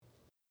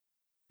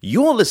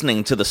You're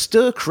listening to the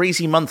Stir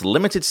Crazy Month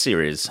Limited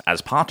Series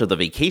as part of the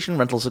Vacation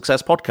Rental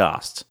Success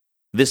Podcast.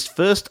 This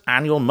first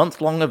annual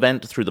month-long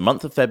event through the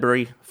month of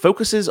February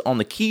focuses on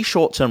the key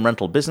short-term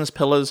rental business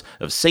pillars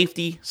of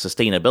safety,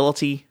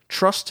 sustainability,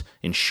 trust,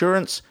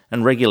 insurance,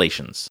 and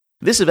regulations.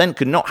 This event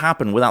could not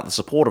happen without the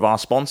support of our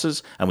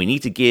sponsors, and we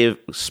need to give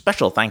a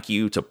special thank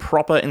you to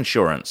Proper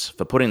Insurance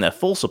for putting their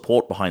full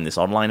support behind this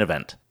online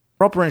event.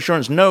 Proper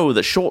Insurance know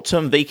that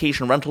short-term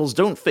vacation rentals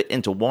don't fit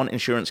into one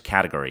insurance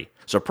category,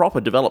 so Proper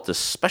developed a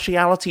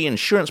specialty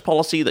insurance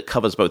policy that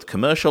covers both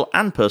commercial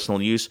and personal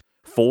use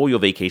for your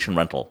vacation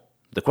rental.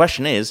 The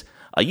question is,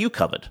 are you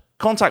covered?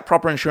 Contact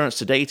Proper Insurance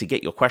today to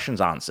get your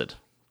questions answered.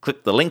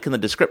 Click the link in the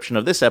description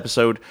of this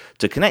episode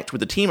to connect with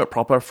the team at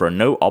Proper for a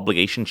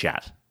no-obligation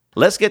chat.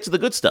 Let's get to the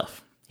good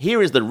stuff.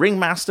 Here is the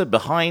ringmaster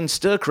behind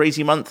Stir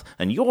Crazy Month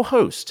and your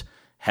host,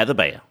 Heather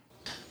Bayer.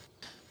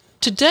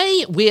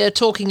 Today, we're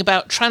talking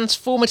about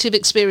transformative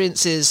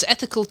experiences,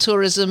 ethical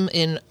tourism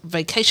in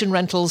vacation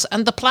rentals,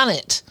 and the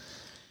planet.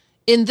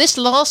 In this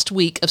last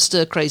week of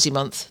Stir Crazy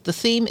Month, the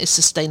theme is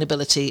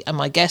sustainability, and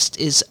my guest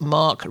is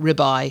Marc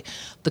Ribail,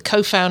 the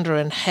co-founder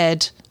and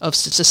head of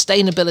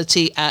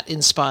sustainability at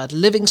Inspired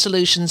Living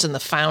Solutions and the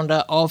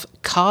founder of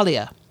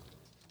Carlia.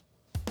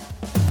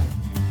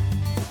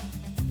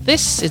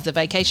 This is the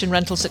Vacation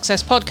Rental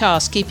Success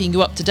Podcast, keeping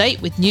you up to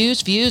date with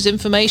news, views,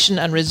 information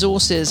and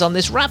resources on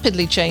this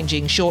rapidly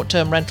changing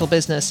short-term rental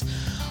business.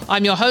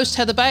 I'm your host,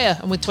 Heather Bayer,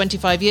 and with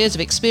 25 years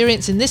of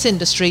experience in this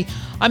industry,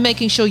 I'm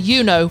making sure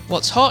you know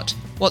what's hot,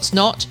 what's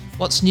not,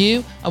 what's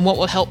new, and what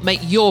will help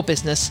make your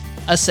business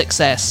a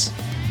success.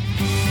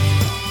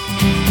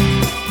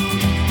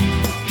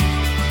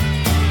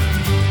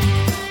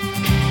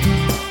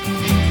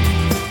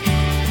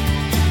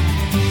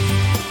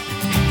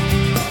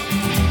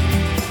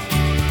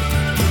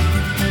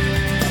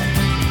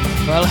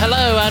 Well,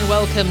 hello and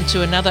welcome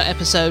to another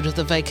episode of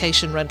the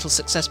Vacation Rental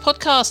Success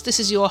Podcast. This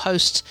is your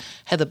host,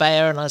 Heather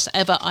Bayer, and as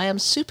ever, I am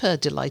super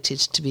delighted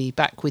to be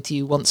back with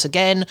you once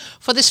again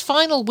for this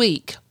final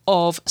week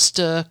of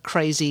Stir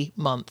Crazy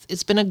Month.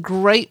 It's been a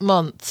great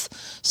month.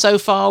 So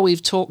far,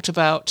 we've talked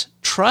about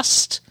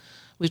trust,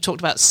 we've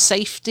talked about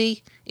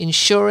safety,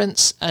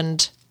 insurance,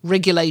 and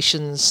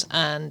regulations,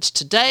 and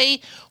today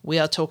we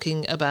are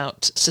talking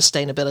about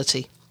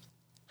sustainability.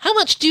 How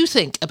much do you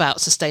think about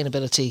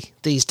sustainability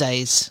these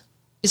days?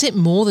 Is it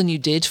more than you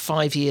did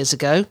 5 years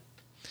ago?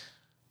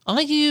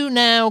 Are you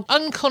now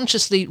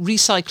unconsciously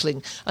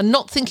recycling and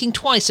not thinking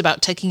twice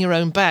about taking your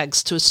own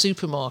bags to a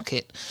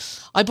supermarket?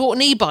 I bought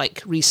an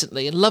e-bike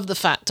recently and love the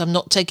fact I'm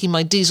not taking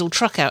my diesel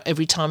truck out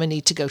every time I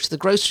need to go to the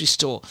grocery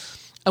store.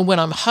 And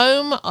when I'm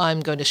home, I'm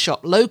going to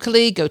shop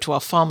locally, go to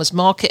our farmer's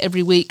market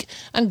every week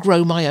and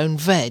grow my own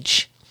veg.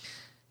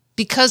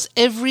 Because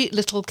every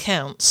little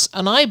counts,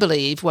 and I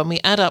believe when we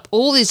add up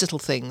all these little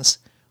things,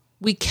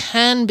 we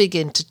can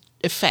begin to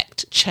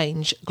effect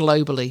change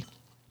globally.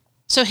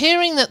 So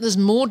hearing that there's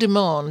more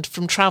demand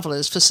from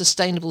travellers for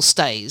sustainable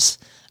stays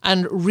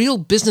and real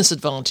business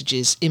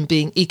advantages in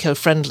being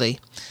eco-friendly,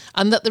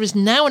 and that there is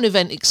now an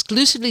event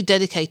exclusively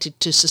dedicated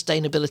to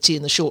sustainability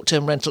in the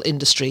short-term rental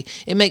industry,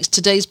 it makes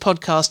today's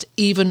podcast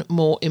even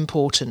more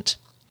important.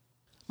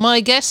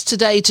 My guest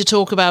today to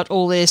talk about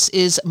all this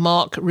is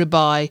Marc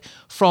Ribail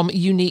from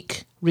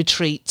Unique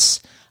Retreats.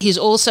 He's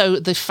also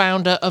the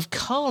founder of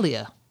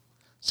Carlia.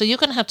 So you're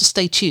going to have to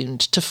stay tuned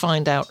to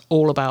find out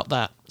all about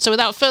that. So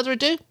without further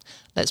ado,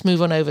 let's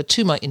move on over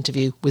to my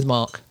interview with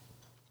Marc.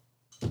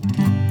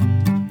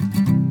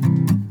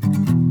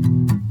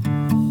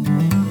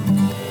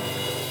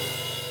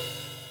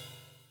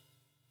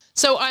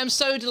 So I'm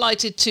so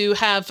delighted to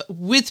have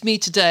with me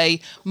today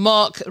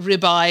Marc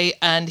Ribail,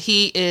 and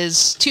he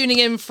is tuning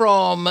in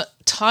from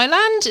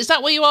Thailand. Is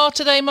that where you are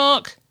today,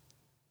 Marc?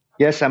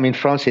 Yes, I'm in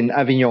France, in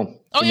Avignon.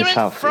 Oh, you're in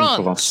south,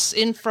 France.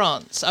 In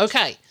France.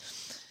 Okay.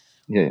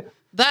 Yeah.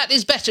 That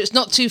is better. It's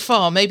not too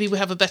far. Maybe we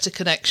have a better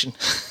connection.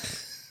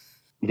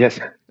 Yes.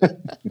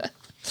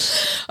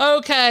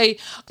 Okay.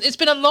 It's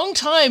been a long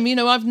time. You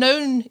know, I've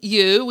known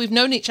you. We've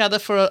known each other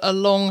for a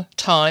long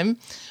time.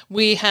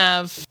 We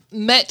have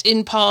met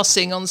in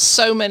passing on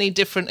so many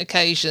different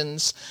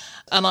occasions.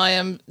 And I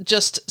am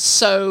just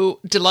so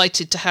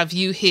delighted to have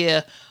you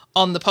here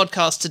on the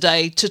podcast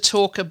today to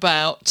talk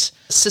about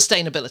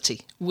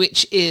sustainability,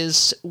 which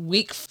is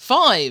week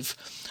 5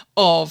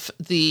 of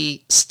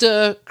the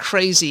Stir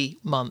Crazy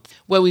Month,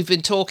 where we've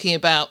been talking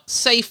about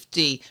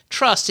safety,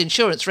 trust,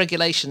 insurance,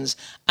 regulations,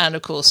 and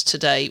of course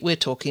today we're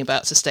talking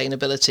about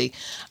sustainability.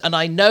 And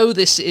I know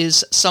this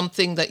is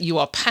something that you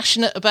are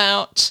passionate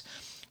about.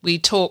 We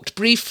talked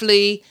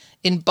briefly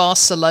in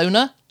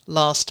Barcelona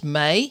last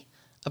May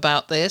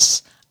about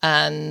this,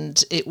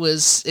 and it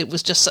was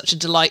just such a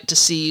delight to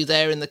see you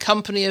there in the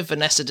company of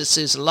Vanessa de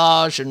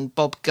Souza-Lage and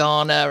Bob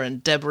Garner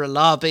and Deborah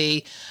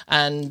Larby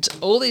and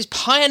all these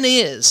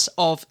pioneers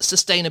of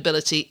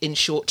sustainability in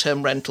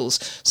short-term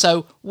rentals.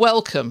 So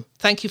welcome.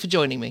 Thank you for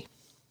joining me.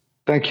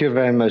 Thank you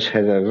very much,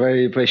 Heather.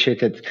 Very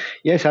appreciated.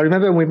 Yes, I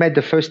remember we met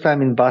the first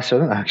time in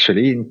Barcelona,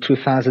 actually, in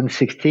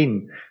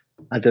 2016.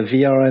 at the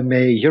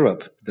VRMA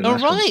Europe. The Oh,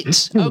 last one.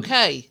 right.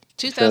 Okay.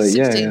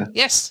 2016. So, yeah.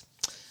 Yes.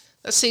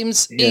 That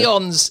seems Yeah.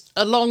 eons,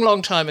 a long,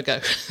 long time ago.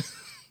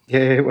 Yeah,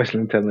 it was a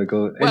long time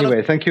ago. Well,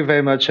 Anyway, thank you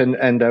very much, and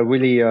I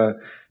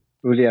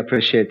really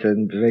appreciate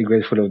and very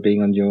grateful of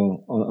being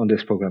on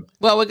this program.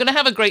 Well, we're going to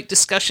have a great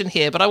discussion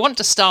here, but I want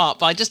to start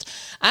by just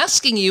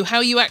asking you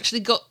how you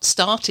actually got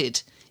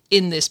started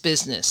in this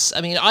business.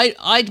 I mean,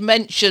 I'd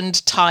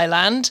mentioned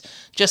Thailand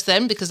just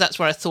then because that's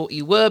where I thought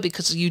you were,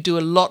 because you do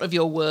a lot of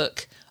your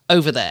work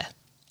over there.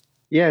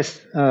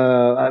 Yes,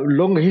 a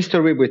long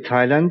history with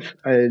Thailand.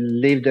 I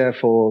lived there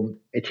for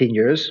 18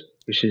 years,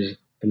 which is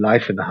a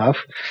life and a half.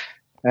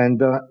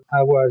 And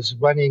I was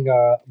running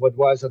what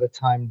was at the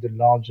time the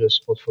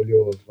largest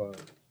portfolio of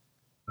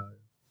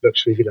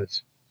luxury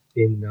villas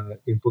in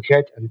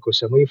Phuket and Koh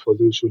Samui, for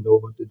those who know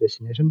the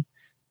destination.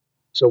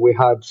 So we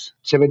had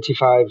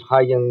 75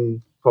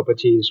 high-end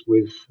properties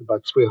with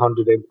about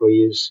 300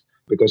 employees,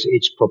 because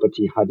each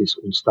property had its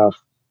own staff.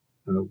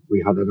 We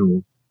had, I don't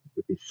know,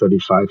 maybe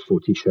 35,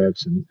 40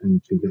 chefs and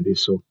things like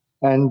this. So,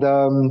 and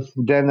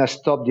then I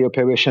stopped the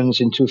operations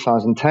in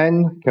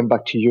 2010, came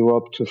back to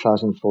Europe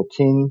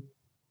 2014,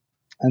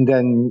 and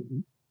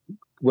then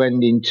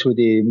went into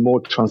the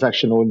more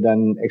transactional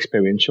than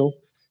experiential.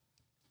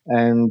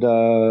 And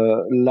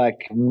or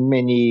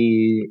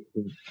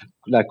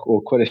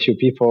quite a few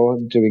people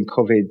during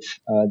COVID,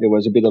 there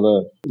was a bit of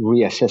a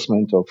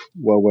reassessment of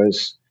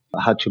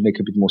had to make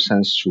a bit more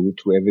sense to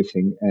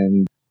everything.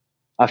 And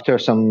after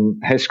some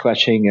head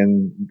scratching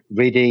and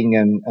reading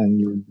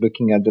and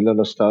looking at a lot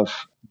of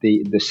stuff,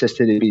 the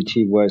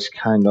sustainability was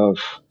kind of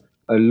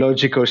a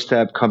logical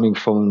step coming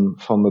from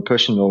a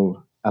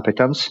personal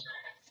appetite.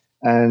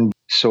 And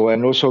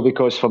also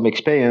because from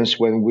experience,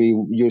 when we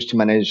used to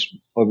manage,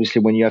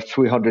 obviously when you have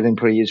 300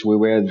 employees, we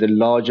were the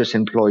largest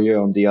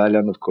employer on the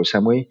island of Koh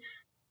Samui.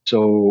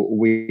 So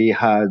we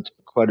had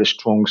quite a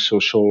strong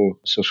social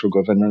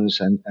governance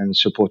and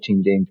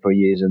supporting the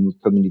employees and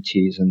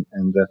communities.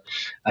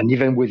 And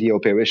even with the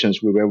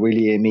operations, we were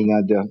really aiming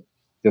at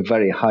the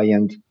very high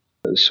end.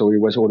 So it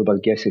was all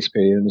about guest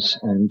experience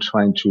and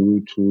trying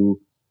to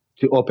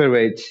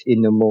operate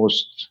in the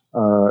most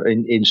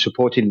in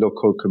supporting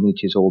local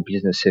communities or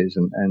businesses,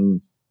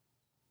 and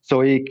so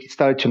it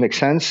started to make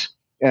sense.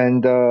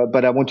 And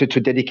but I wanted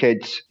to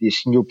dedicate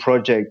this new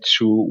project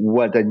to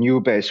what I knew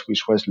best,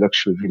 which was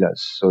luxury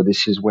villas. So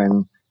this is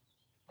when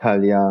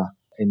Thalia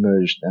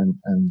emerged and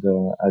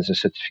as a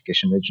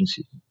certification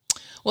agency.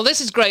 Well,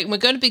 this is great. And we're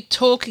going to be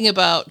talking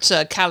about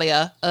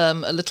Kalia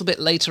a little bit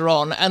later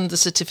on, and the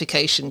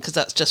certification, because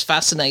that's just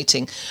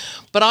fascinating.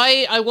 But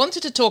I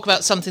wanted to talk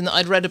about something that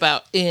I'd read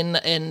about in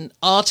an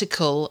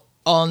article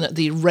on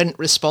the Rent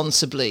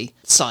Responsibly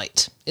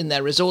site in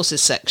their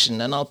resources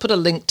section. And I'll put a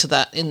link to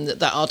that in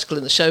that article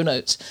in the show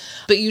notes.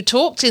 But you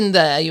talked in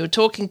there, you were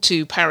talking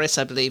to Paris,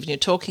 I believe, and you're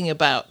talking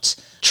about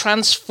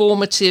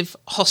transformative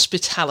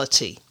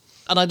hospitality.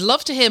 And I'd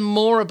love to hear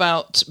more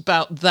about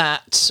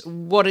that,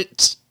 what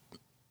it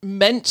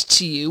meant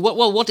to you, what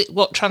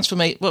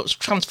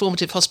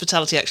transformative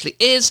hospitality actually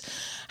is,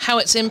 how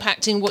it's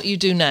impacting what you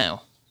do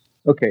now.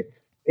 Okay,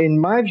 in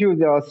my view,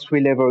 there are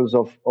three levels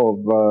of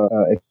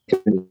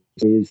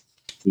experiences.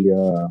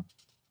 The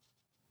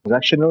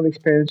transactional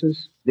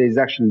experiences. There's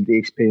actually the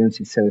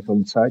experience itself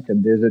on site,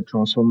 and there's a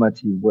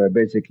transformative where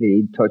basically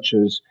it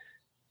touches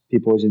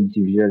people's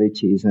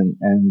individualities and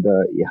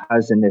it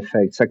has an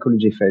effect,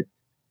 psychological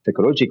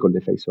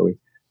effect,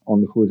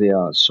 on who they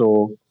are.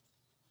 So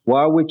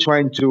what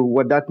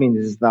that means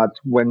is that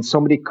when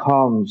somebody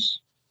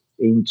comes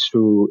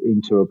into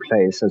a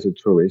place as a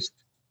tourist,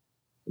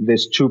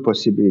 there's two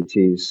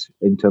possibilities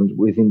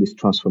within this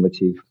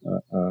transformative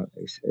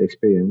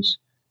experience.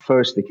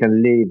 First, they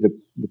can leave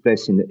the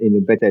place in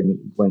a better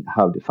than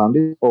how they found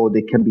it, or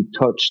they can be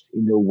touched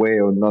in a way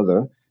or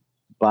another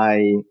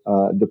by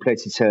the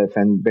place itself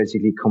and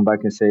basically come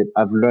back and say,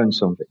 I've learned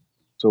something.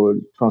 So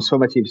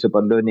transformative is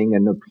about learning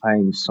and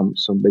applying some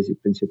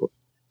basic principles.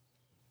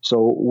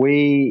 So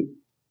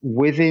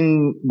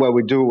within what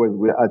we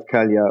do at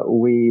Kalia,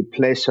 we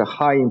place a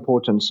high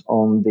importance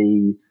on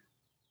the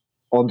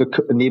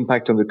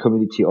impact on the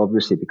community,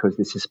 obviously, because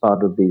this is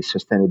part of the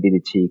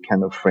sustainability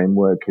kind of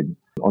framework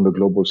on a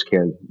global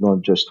scale,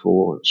 not just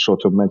for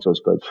short-term rentals,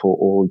 but for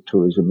all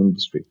tourism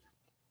industry.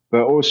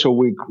 But also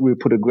we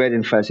put a great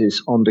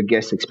emphasis on the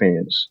guest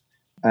experience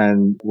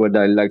and what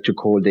I like to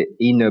call the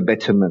inner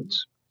betterment.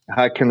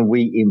 How can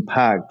we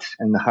impact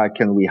and how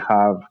can we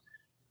have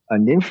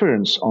an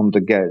influence on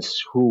the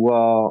guests who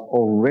are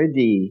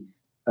already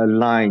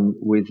aligned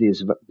with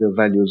the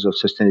values of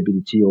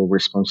sustainability or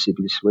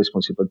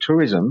responsible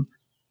tourism?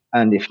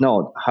 And if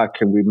not, how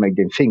can we make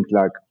them think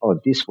like, oh,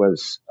 this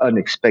was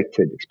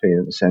unexpected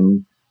experience,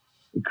 and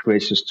it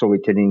creates a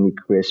storytelling, it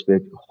creates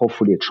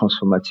hopefully a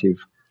transformative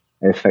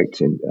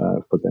effect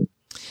for them.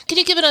 Can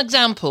you give an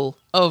example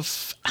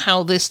of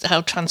how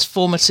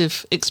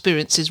transformative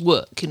experiences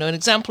work? An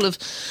example of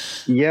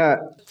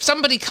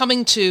somebody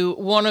coming to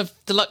one of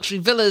the luxury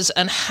villas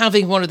and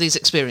having one of these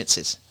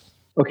experiences.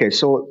 Okay,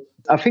 so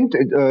I think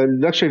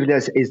luxury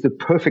villas is the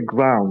perfect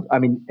ground. I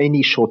mean,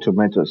 any short-term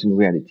rentals in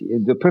reality,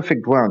 the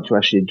perfect ground to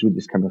actually do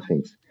this kind of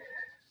things.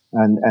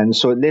 And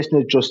so let's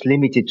not just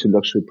limit it to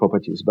luxury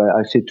properties, but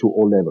I say to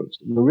all levels.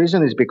 The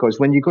reason is because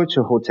when you go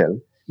to a hotel,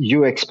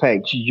 you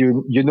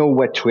know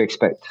what to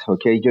expect.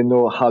 Okay, you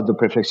know how the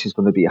breakfast is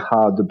going to be,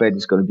 how the bed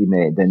is going to be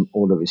made, and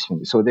all of these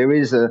things. So there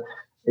is an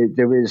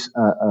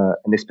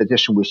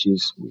expectation which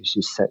is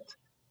set.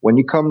 When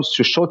it comes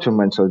to short-term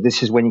rental,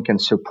 this is when you can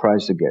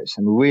surprise the guests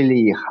and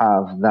really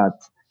have that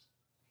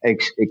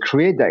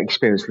create that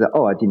experience that,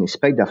 I didn't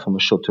expect that from a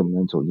short-term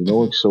rental,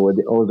 so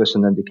all of a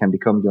sudden they can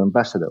become your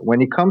ambassador.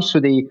 When it comes to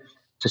the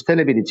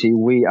sustainability,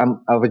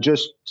 I was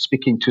just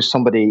speaking to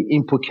somebody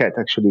in Phuket,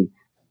 actually.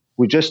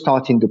 We're just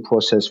starting the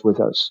process with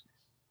us.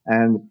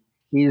 And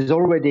he's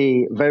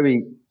already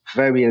very,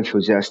 very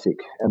enthusiastic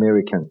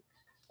American.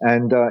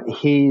 And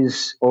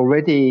he's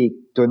already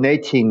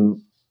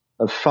donating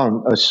a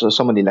fund,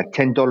 somebody like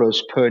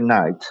 $10 per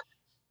night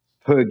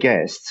per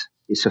guest.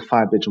 It's a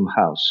 5-bedroom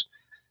house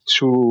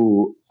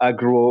to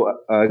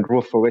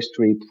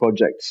agroforestry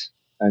projects,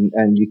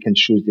 and you can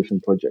choose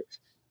different projects.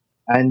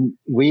 And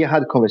we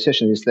had a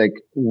conversation. It's like,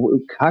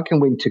 how can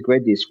we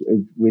integrate this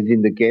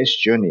within the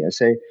guest journey? I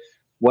say,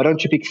 why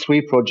don't you pick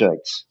 3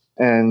 projects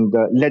and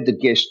let the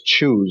guests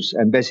choose,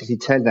 and basically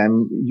tell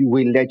them,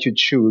 we'll let you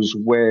choose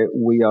where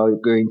we are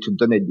going to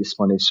donate this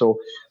money. So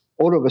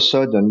all of a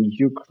sudden,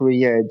 you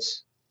create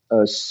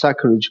a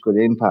psychological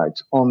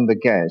impact on the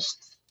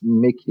guests,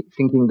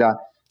 thinking that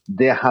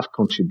they have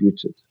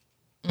contributed.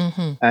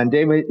 Mm-hmm. And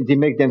they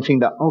make them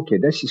think that, okay,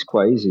 this is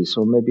quite easy.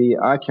 So maybe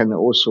I can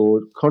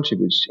also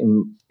contribute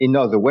in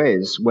other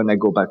ways when I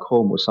go back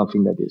home or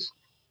something like this.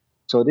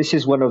 So this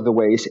is one of the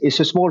ways. It's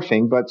a small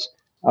thing, but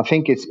I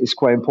think it's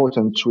quite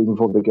important to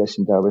involve the guests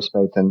in that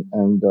respect.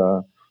 And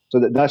so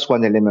that's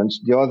one element.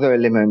 The other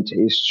element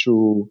is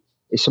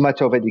it's a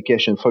matter of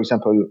education. For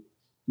example,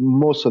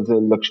 most of the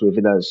luxury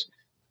villas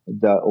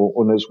that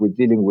owners we're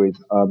dealing with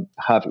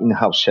have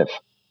in-house chef.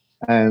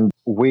 And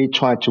we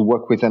try to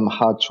work with them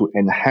how to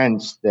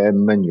enhance their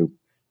menu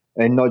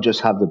and not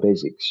just have the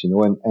basics,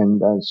 and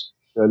there's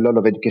a lot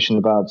of education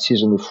about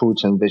seasonal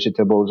fruits and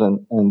vegetables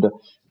and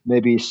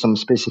maybe some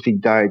specific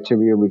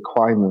dietary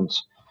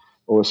requirements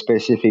or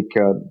specific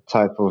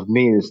type of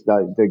meals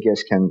that the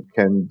guests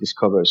can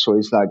discover. So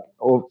it's like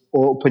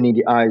opening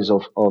the eyes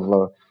of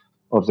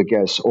the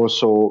guests.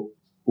 Also,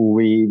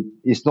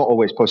 it's not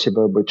always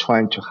possible, but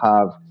trying to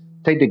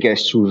take the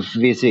guests to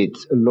visit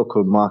a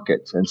local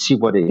market and see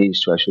what it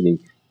is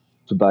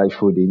to buy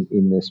food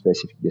in a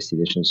specific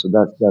destination. So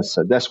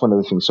that's one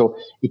of the things. So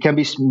it can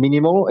be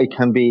minimal, it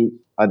can be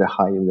at a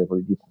higher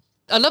level.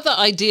 I love that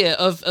idea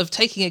of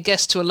taking a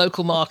guest to a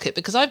local market,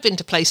 because I've been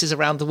to places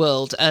around the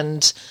world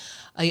and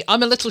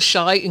I'm a little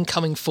shy in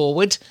coming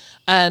forward,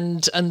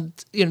 and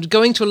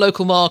going to a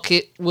local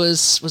market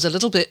was a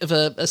little bit of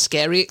a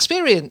scary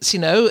experience.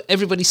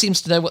 Everybody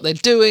seems to know what they're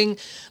doing,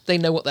 they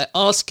know what they're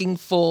asking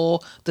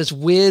for. There's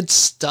weird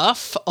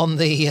stuff on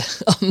the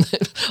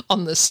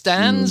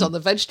stands, on the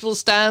vegetable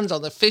stands,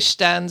 on the fish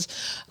stands.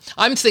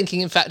 I'm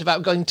thinking, in fact,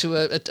 about going to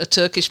a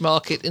Turkish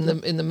market in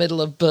the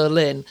middle of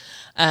Berlin,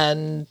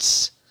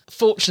 and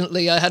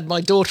fortunately, I had my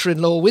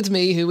daughter-in-law with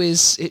me, who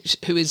is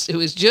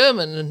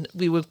German, and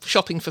we were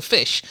shopping for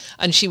fish,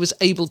 and she was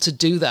able to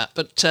do that,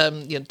 but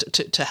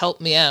to help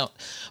me out.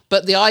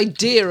 But the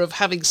idea of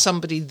having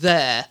somebody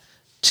there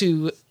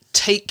to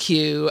take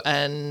you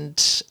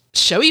and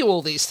show you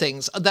all these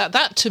things,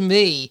 that to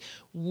me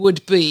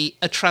would be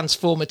a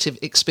transformative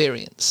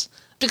experience.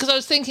 Because I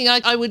was thinking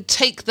I would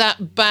take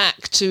that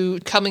back to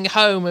coming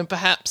home and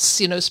perhaps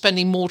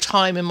spending more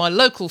time in my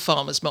local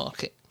farmers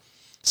market.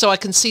 So I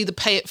can see the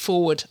pay it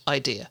forward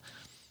idea.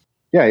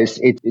 Yeah,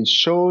 it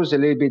shows a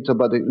little bit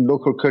about the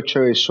local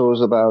culture. It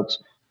shows about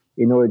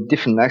a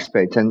different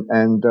aspect,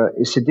 and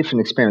it's a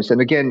different experience.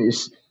 And again,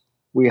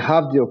 we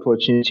have the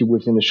opportunity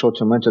within the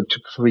short-term rental to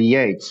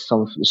create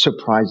some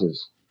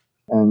surprises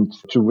and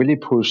to really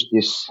push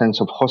this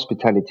sense of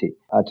hospitality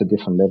at a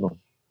different level.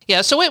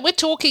 Yeah, so we're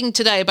talking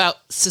today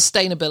about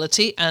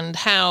sustainability and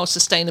how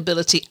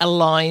sustainability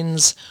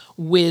aligns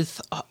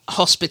with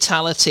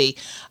hospitality.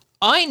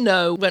 I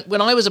know when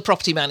I was a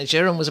property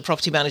manager and was a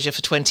property manager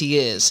for 20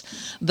 years,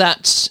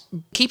 that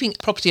keeping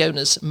property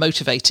owners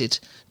motivated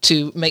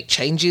to make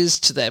changes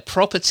to their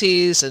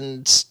properties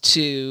and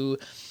to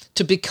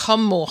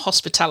become more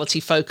hospitality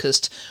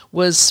focused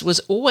was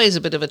always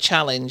a bit of a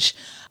challenge.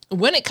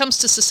 When it comes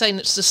to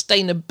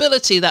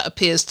sustainability, that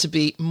appears to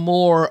be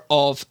more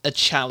of a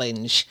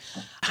challenge.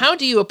 How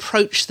do you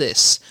approach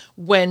this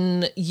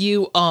when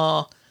you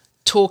are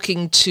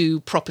talking to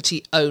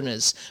property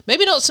owners?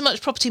 Maybe not so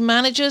much property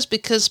managers,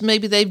 because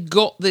maybe they've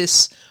got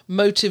this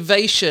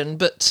motivation,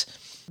 but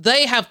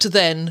they have to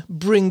then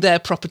bring their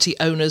property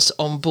owners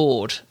on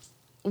board.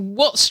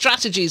 What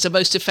strategies are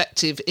most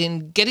effective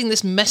in getting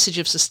this message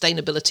of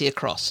sustainability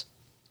across?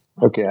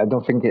 Okay, I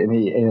don't think I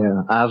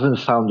haven't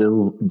found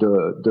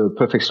the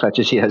perfect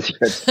strategy as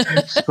yet,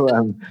 so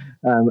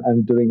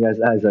I'm doing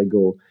as I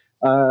go.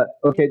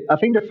 Okay, I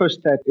think the first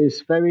step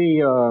is very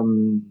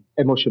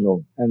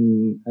emotional,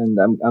 and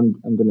I'm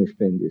going to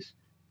explain this.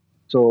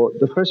 So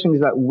the first thing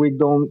is that we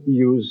don't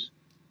use,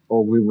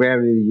 or we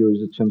rarely use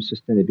the term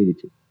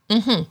sustainability.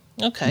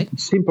 Okay.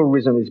 Simple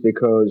reason is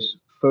because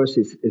first,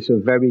 it's a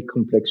very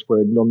complex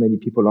word. Not many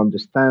people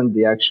understand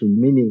the actual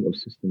meaning of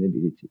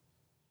sustainability.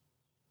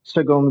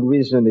 Second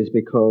reason is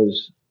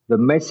because the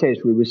message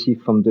we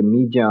receive from the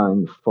media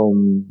and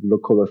from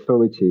local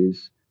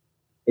authorities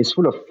is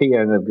full of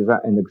fear and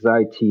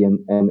anxiety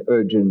and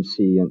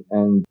urgency.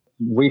 And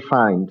we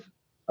find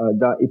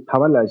that it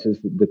paralyzes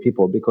the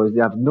people because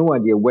they have no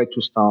idea where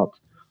to start,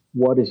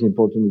 what is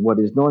important, what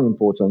is not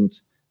important,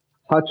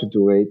 how to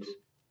do it,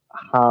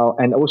 how,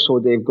 and also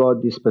they've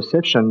got this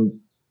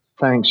perception,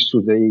 thanks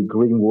to the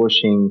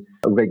greenwashing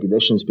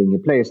regulations being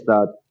in place,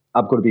 that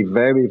I've got to be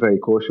very, very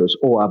cautious,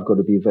 or I've got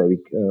to be very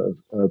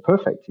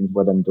perfect in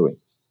what I'm doing.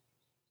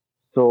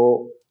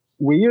 So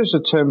we use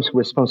the terms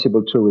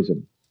responsible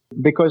tourism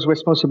because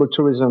responsible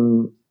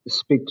tourism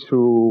speaks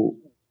to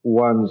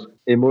one's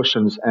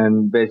emotions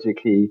and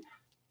basically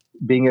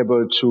being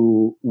able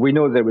to, we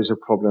know there is a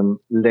problem,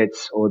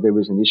 or there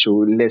is an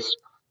issue, let's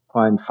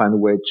try and find a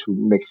way to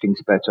make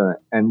things better.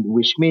 And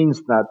which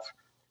means that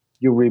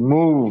you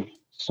remove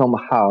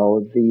somehow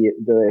the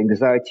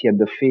anxiety and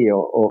the fear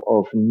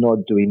of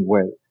not doing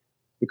well.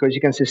 Because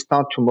you can say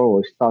start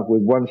tomorrow, start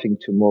with one thing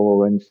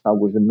tomorrow and start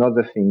with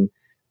another thing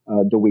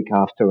the week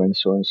after, and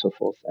so on and so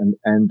forth.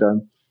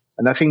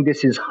 And I think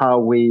this is how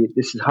we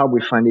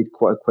find it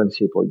quite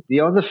simple. The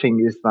other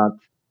thing is that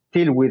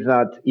still with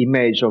that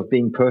image of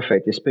being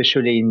perfect,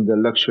 especially in the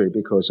luxury,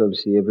 because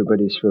obviously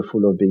everybody is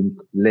fearful of being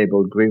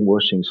labeled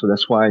greenwashing. So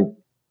that's why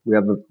we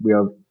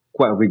are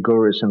quite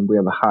rigorous and we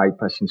have a high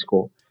passing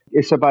score.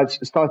 It's about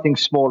starting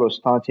small or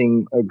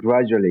starting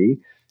gradually,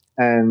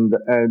 and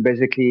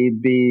basically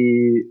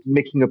be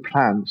making a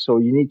plan. So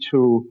you need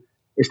to.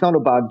 It's not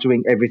about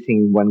doing everything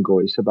in one go.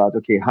 It's about,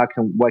 okay,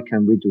 what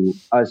can we do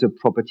as a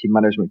property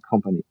management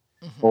company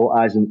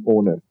or as an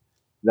owner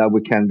that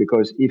we can,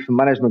 because if a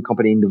management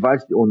company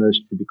invites the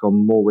owners to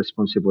become more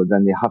responsible,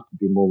 then they have to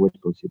be more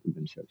responsible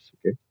themselves.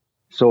 Okay.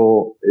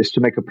 So it's to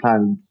make a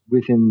plan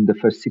within the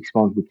first 6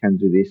 months, we can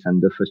do this,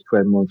 and the first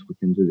 12 months, we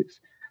can do this.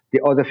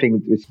 The other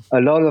thing is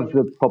a lot of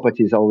the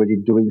properties are already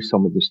doing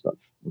some of the stuff.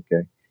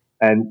 Okay.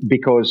 And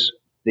because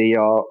they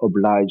are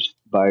obliged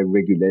by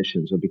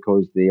regulations, or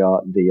because they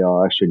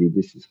are actually,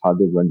 this is how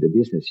they run the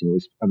business.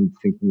 I'm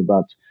thinking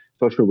about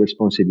social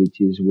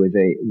responsibilities with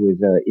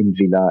in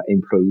villa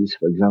employees,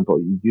 for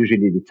example.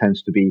 Usually, it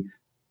tends to be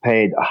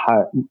paid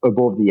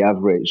above the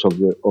average of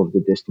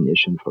the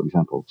destination, for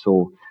example.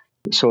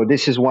 So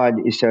this is why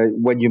it's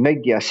when you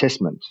make the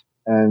assessment,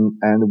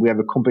 and we have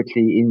a complete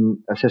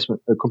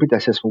assessment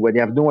where they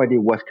have no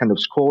idea what kind of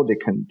score they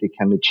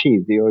can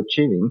achieve. They are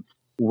achieving.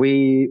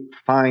 We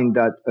find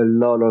that a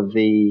lot of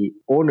the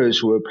owners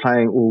who are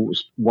applying, who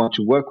want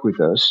to work with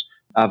us,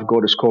 have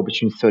got a score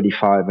between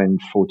 35 and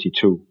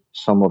 42.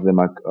 Some of them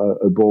are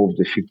above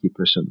the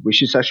 50%,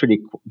 which is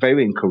actually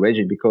very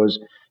encouraging, because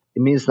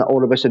it means that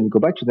all of a sudden you go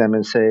back to them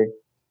and say,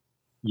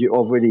 you've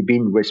already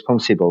been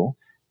responsible,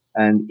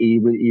 and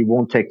it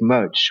won't take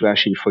much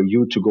for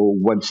you to go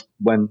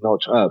one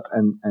notch up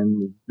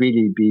and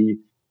really be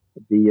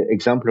the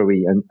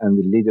exemplary and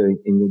the leader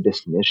in your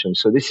destination.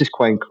 So this is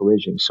quite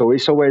encouraging. So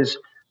it's always,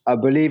 I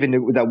believe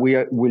that we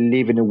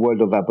live in a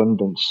world of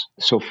abundance.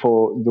 So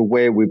for the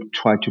way we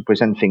try to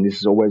present things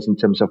is always in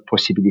terms of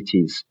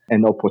possibilities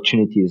and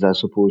opportunities,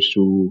 as opposed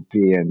to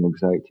fear and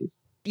anxiety.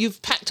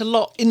 You've packed a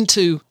lot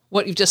into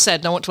what you've just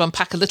said, and I want to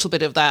unpack a little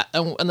bit of that.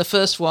 And the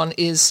first one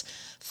is,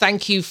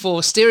 thank you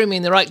for steering me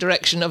in the right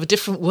direction of a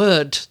different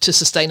word to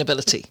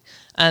sustainability,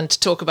 and to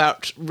talk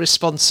about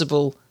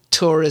responsible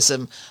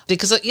tourism,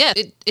 because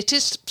it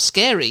is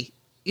scary.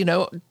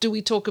 Do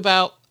we talk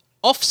about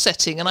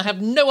offsetting? And I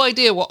have no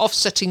idea what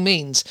offsetting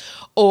means,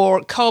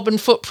 or carbon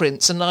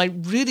footprints, and I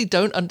really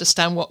don't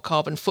understand what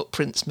carbon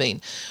footprints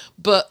mean.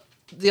 But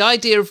the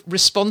idea of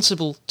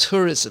responsible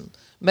tourism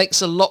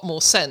makes a lot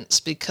more sense,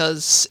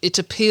 because it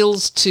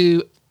appeals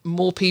to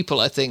more people,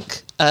 I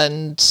think,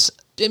 and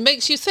it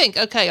makes you think,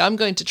 okay, I'm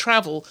going to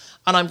travel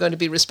and I'm going to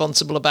be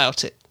responsible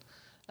about it.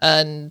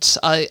 And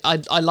I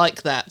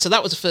like that. So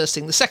that was the first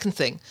thing. The second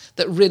thing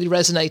that really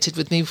resonated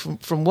with me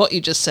from what you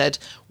just said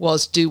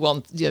was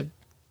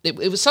it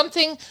was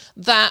something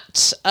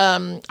that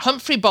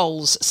Humphrey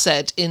Bowles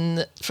said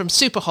from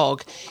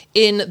Superhog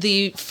in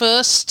the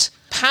first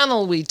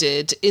panel we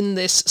did in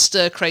this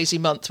Stir Crazy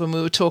month, when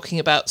we were talking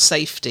about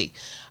safety.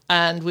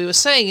 And we were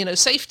saying,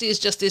 safety is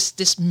just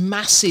this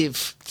massive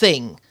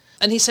thing.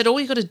 And he said, all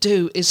you got to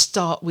do is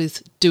start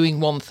with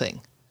doing one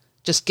thing.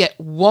 Just get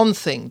one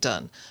thing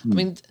done. I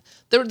mean,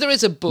 there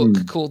is a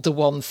book called The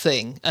One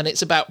Thing, and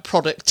it's about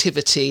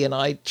productivity, and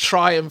I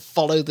try and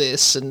follow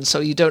this, and so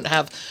you don't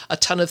have a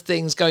ton of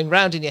things going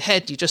round in your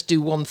head. You just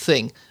do one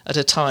thing at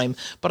a time.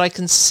 But I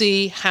can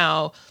see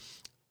how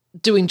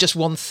doing just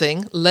one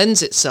thing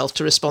lends itself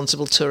to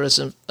responsible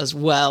tourism as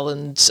well,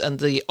 and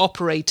the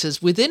operators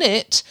within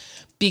it,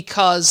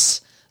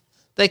 because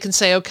they can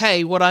say,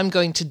 okay, what I'm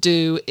going to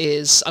do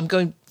is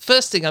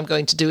first thing I'm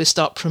going to do is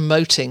start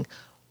promoting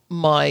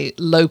my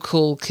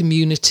local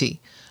community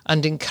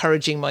and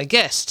encouraging my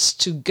guests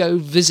to go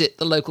visit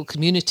the local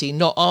community,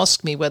 not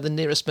ask me where the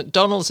nearest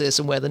McDonald's is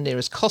and where the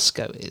nearest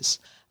Costco is,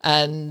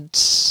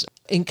 and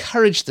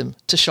encourage them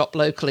to shop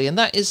locally. And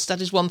that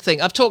is one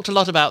thing. I've talked a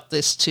lot about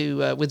this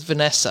with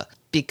Vanessa,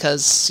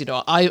 because, you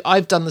know,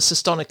 I've done the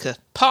Sestonica,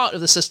 part of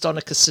the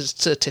Sestonica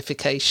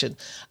certification,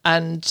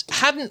 and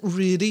hadn't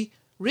really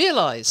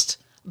realised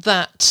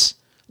that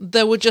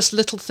there were just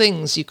little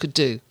things you could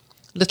do,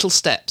 little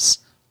steps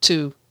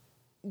to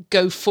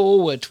go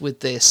forward with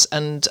this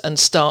and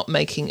start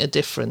making a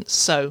difference.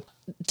 So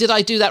did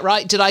I do that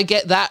right? Did I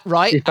get that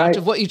right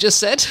of what you just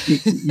said?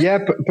 Yeah,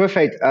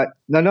 perfect.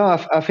 No,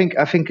 I think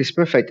it's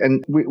perfect.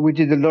 And we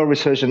did a lot of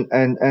research,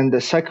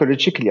 and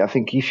psychologically, I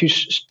think if you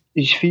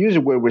use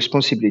the word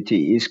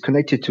responsibility, is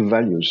connected to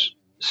values.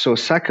 So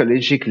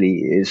psychologically,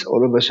 is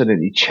all of a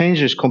sudden it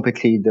changes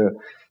completely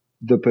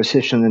the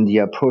perception and the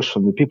approach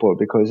from the people,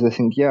 because they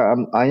think,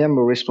 I am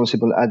a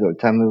responsible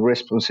adult, I'm a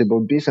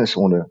responsible business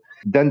owner.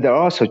 Then there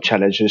are also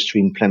challenges to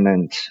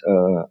implement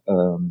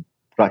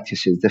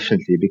practices,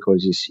 definitely,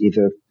 because it's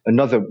either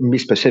another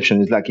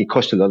misperception is like it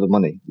costs a lot of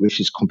money, which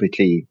is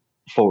completely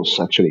false,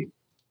 actually,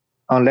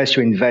 unless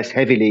you invest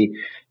heavily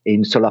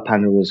in solar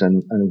panels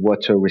and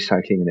water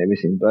recycling and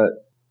everything. But,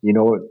 you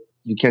know,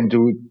 you can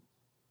do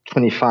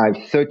 25,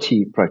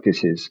 30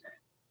 practices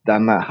that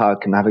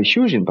can have a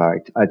huge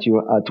impact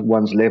at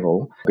one's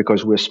level,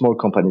 because we're small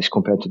companies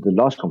compared to the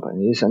large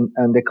companies,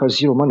 and they cost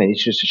zero money.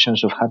 It's just a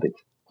change of habit.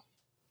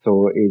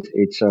 So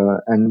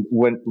and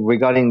when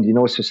regarding, you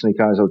know,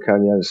 Sestonica or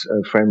Calia's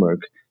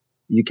framework,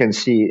 you can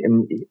see,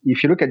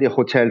 if you look at the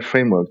hotel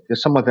framework,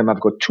 some of them have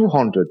got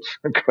 200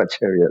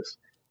 criteria,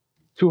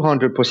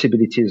 200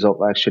 possibilities of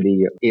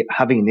actually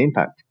having an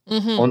impact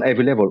on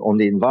every level, on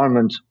the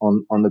environment,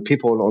 on the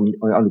people,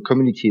 on the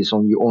communities,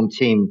 on your own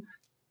team,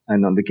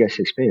 and on the guest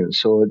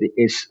experience. So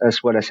it's,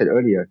 as what I said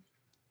earlier,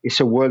 it's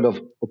a world of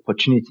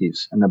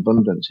opportunities and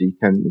abundance. You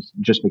can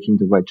just making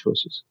the right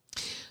choices.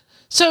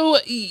 So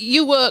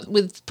you work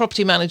with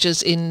property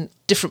managers in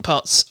different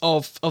parts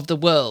of the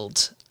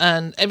world,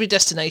 and every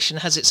destination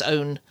has its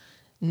own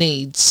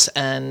needs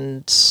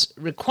and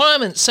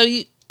requirements. So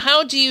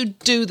how do you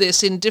do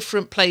this in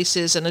different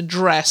places and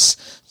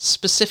address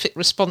specific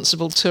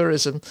responsible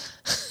tourism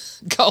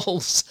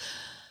goals?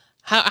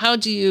 How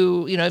do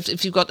you, you know,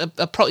 if you've got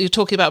you're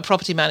talking about a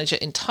property manager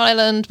in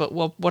Thailand, but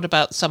what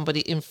about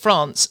somebody in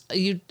France? Are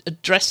you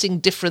addressing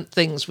different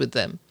things with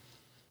them?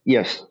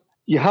 Yes,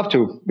 you have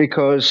to,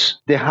 because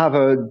they have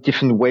a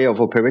different way of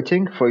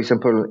operating. For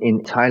example,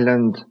 in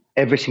Thailand,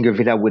 every single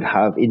villa would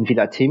have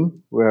in-villa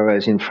team,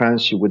 whereas in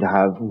France, you would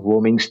have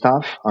roaming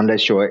staff,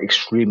 unless you're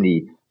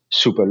extremely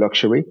super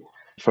luxury.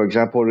 For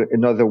example,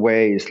 another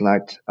way is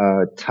like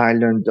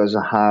Thailand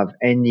doesn't have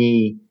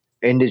any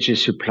energy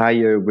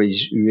supplier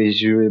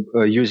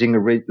using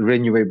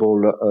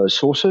renewable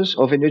sources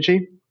of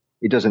energy.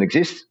 It doesn't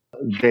exist.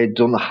 They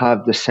don't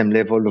have the same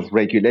level of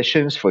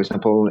regulations. For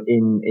example,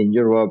 in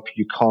Europe,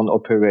 you can't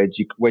operate,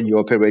 when you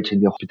operate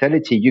in the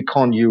hospitality, you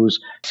can't use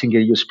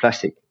single-use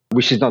plastic,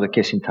 which is not the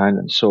case in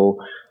Thailand. So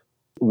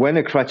when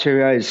a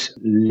criteria is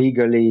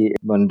legally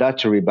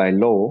mandatory by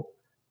law,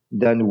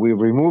 then we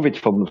remove it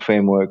from the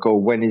framework, or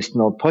when it's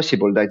not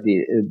possible, like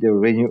the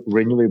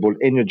renewable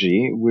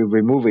energy, we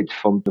remove it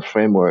from the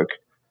framework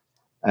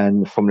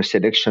and from the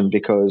selection,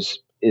 because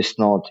it's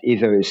not,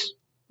 either is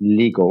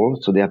legal,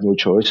 so they have no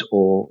choice,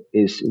 or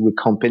we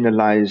can't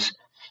penalize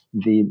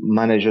the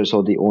managers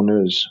or the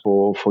owners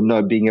for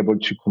not being able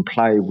to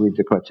comply with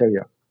the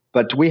criteria.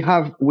 But we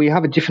have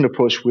a different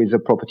approach with the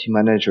property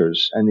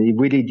managers, and it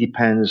really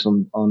depends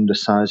on the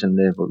size and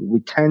level.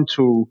 We tend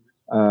to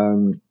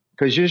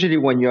because usually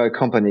when you're a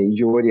company,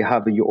 you already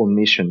have your own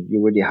mission.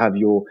 You already have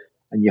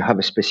and you have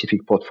a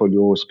specific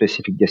portfolio,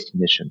 specific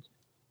destination.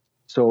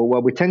 So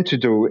what we tend to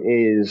do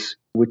is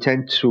we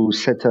tend to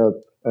set up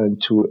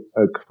and to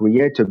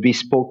create a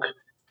bespoke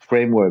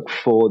framework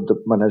for the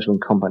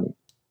management company.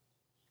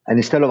 And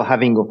instead of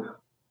having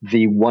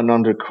the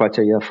 100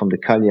 criteria from the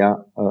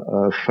Calia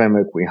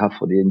framework we have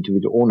for the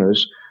individual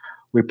owners,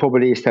 we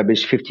probably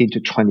establish 15 to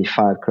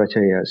 25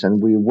 criteria,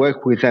 and we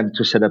work with them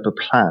to set up a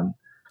plan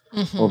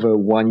over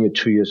 1 year,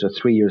 2 years, or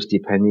 3 years,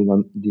 depending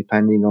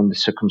on the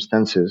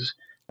circumstances,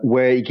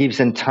 where it gives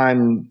them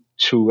time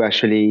to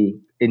actually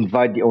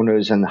invite the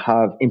owners and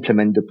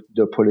implement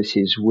the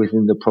policies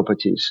within the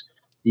properties,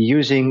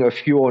 using a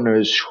few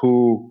owners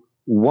who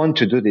want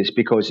to do this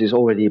because it's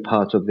already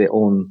part of their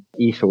own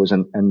ethos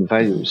and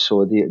values.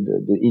 So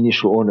the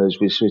initial owners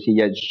will say,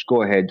 just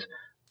go ahead,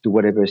 do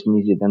whatever is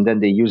needed, and then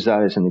they use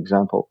that as an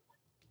example.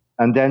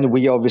 And then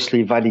we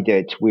obviously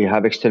validate. We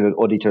have external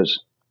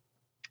auditors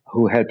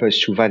who help us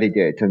to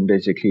validate, and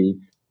basically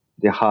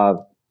they have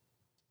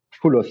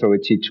full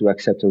authority to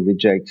accept or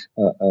reject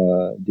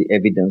the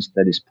evidence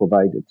that is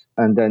provided.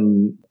 And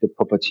then the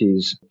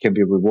properties can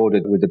be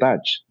rewarded with a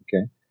badge.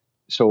 Okay.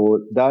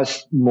 So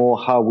that's more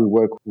how we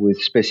work with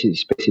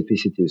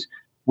specificities.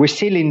 We're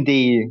still in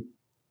the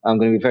I'm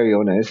going to be very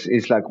honest.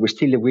 It's like we're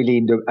still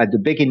really at the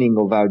beginning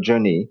of our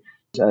journey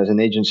as an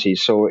agency.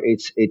 So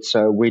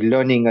we're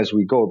learning as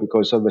we go,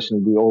 because obviously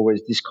we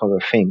always discover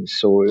things.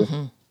 So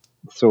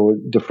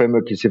the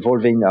framework is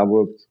evolving,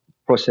 our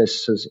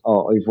processes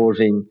are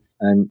evolving,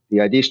 and the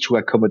idea is to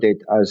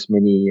accommodate as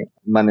many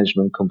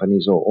management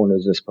companies or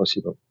owners as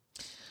possible.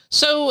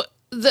 So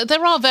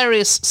there are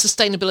various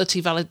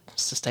sustainability.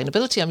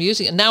 I'm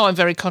using it now. I'm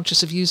very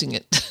conscious of using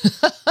it,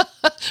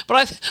 but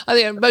I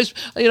think most,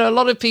 a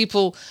lot of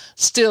people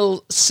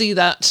still see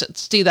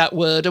that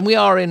word, and we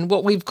are in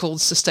what we've called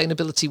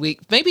Sustainability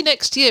Week. Maybe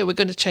next year we're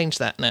going to change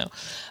that now.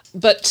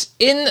 But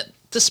in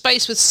the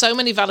space with so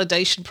many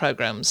validation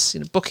programs,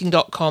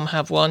 Booking.com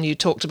have one. You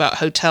talked about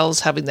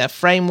hotels having their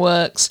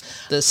frameworks.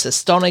 There's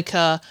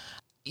Sestonica.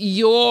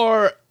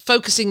 You're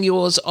focusing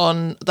yours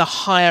on the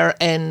higher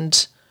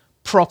end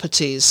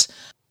properties.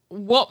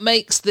 What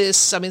makes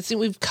this, I think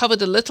we've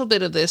covered a little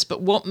bit of this,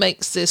 but what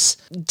makes this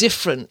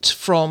different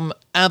from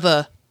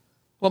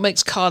what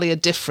makes Calia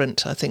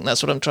different? I think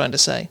that's what I'm trying to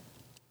say.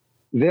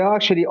 There are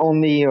actually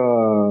only,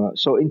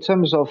 so in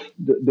terms of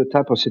the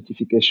type of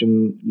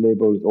certification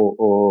labels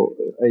or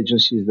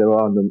agencies there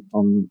are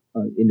in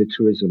the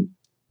tourism,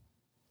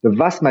 the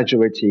vast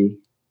majority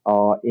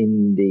are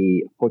in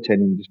the hotel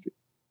industry.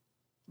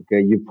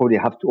 Okay, you probably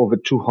have over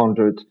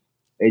 200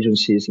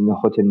 agencies in the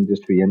hotel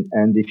industry.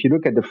 And if you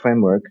look at the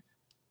framework,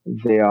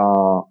 they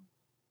are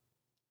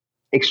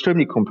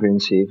extremely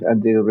comprehensive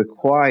and they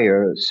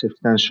require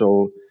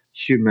substantial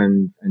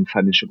human and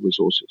financial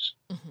resources.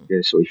 Mm-hmm.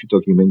 Okay, so if you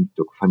talk human, you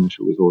talk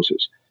financial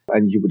resources.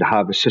 And you would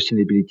have a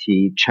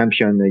sustainability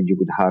champion, and you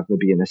would have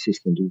maybe an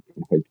assistant who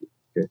can help you.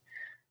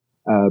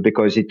 Okay?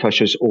 Because it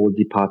touches all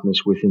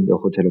departments within the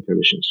hotel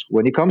operations.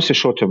 When it comes to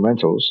short-term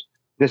rentals,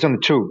 there's only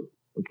two.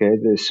 Okay,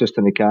 there's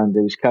Sestonica and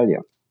there's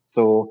Calia.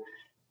 So,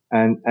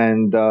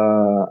 and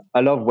I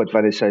love what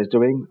Vanessa is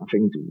doing. I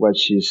think what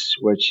she's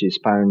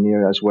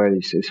pioneered as well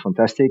is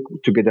fantastic.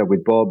 Together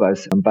with Bob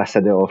as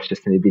ambassador of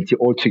sustainability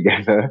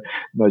altogether,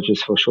 not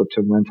just for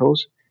short-term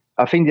rentals.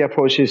 I think the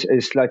approach is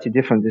slightly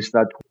different. Is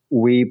that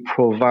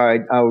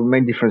our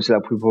main difference is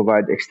that we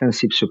provide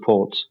extensive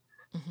support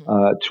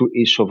to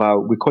each of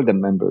we call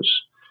them members,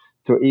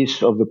 to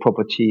each of the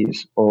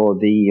properties or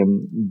the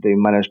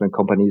management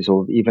companies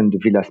or even the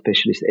villa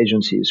specialist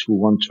agencies who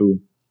want to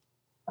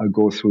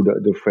go through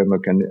the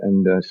framework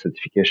and the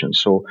certification.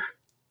 So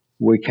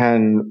we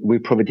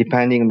provide,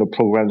 depending on the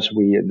programs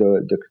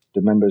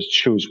the members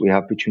choose, we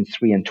have between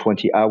 3 and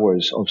 20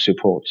 hours of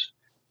support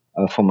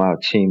from our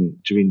team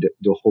during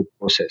the whole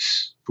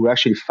process to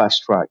actually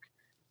fast track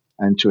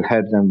and to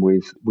help them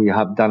we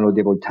have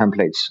downloadable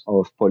templates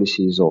of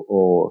policies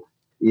or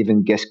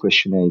even guest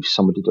questionnaire if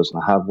somebody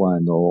doesn't have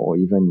one, or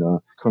even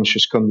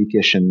conscious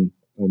communication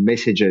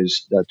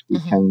messages that we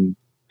can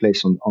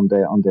place on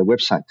their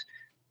website.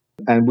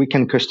 And we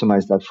can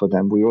customize that for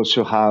them. We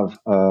also have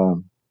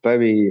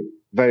very,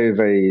 very,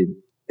 very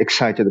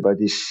excited about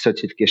this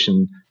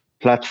certification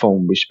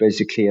platform, which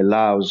basically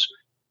allows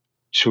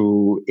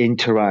to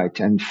interact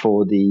and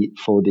for the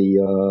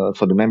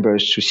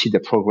members to see the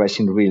progress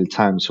in real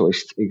time. So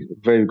it's a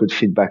very good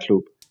feedback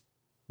loop.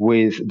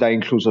 That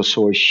includes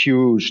also a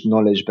huge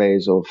knowledge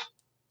base of,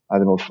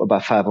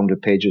 about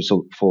 500 pages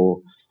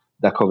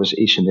that covers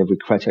each and every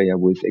criteria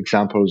with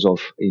examples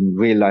in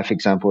real life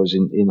examples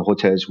in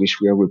hotels, which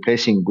we are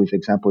replacing with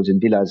examples in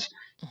villas,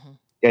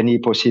 any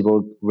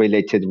possible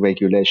related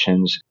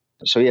regulations.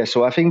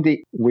 So I think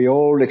we're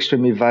all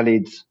extremely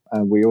valid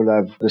and we all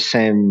have the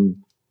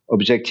same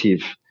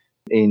objective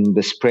in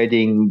the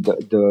spreading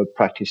the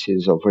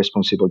practices of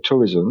responsible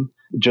tourism,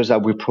 just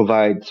that we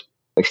provide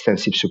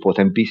extensive support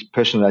and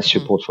personalized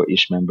support for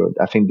each member.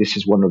 I think this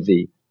is one of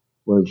the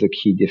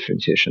key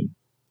differentiation.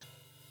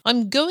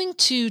 I'm going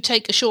to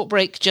take a short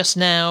break just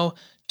now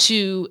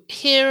to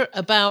hear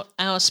about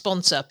our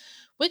sponsor.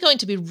 We're going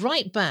to be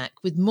right back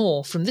with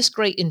more from this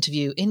great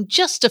interview in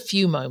just a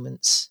few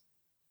moments.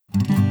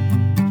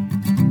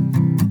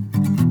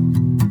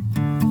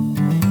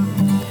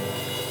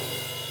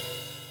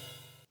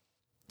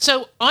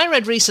 So I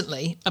read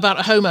recently about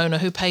a homeowner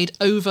who paid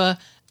over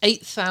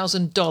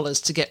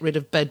 $8,000 to get rid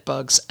of bed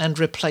bugs and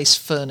replace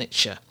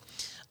furniture.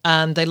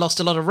 And they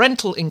lost a lot of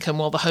rental income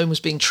while the home was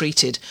being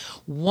treated.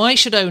 Why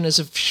should owners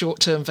of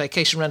short-term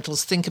vacation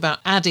rentals think about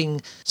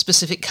adding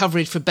specific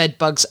coverage for bed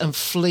bugs and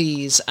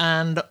fleas?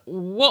 And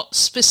what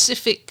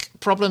specific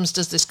problems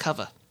does this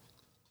cover?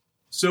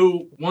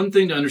 So one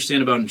thing to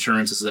understand about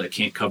insurance is that it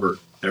can't cover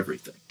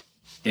everything.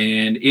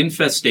 And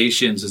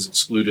infestations is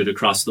excluded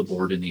across the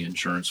board in the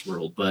insurance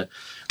world. But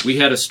we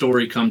had a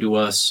story come to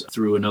us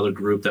through another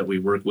group that we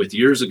worked with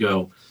years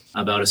ago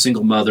about a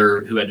single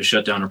mother who had to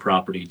shut down her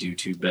property due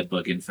to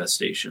bedbug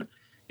infestation.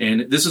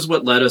 And this is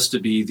what led us to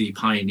be the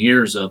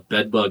pioneers of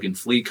bedbug and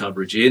flea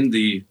coverage in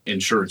the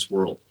insurance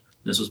world.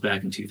 This was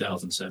back in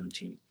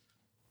 2017.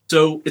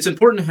 So it's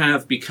important to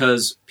have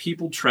because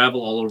people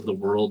travel all over the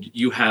world.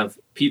 You have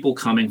people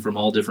coming from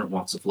all different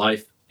walks of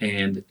life,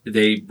 and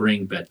they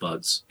bring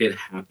bedbugs. It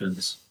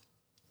happens.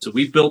 So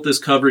we built this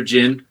coverage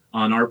in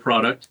on our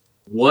product.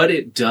 What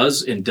it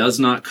does and does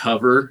not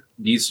cover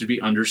needs to be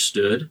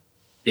understood.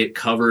 It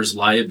covers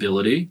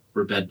liability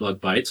for bed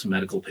bug bites,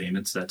 medical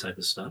payments, that type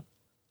of stuff.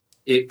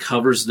 It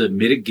covers the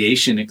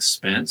mitigation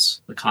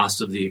expense, the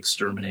cost of the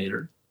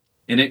exterminator,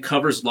 and it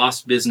covers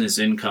lost business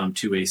income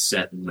to a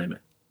set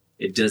limit.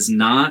 It does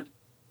not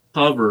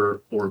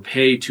cover or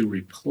pay to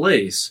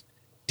replace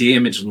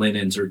damaged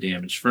linens or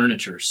damaged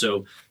furniture.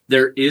 So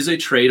there is a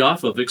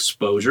trade-off of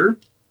exposure,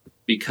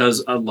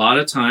 because a lot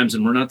of times,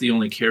 and we're not the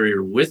only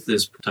carrier with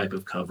this type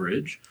of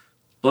coverage,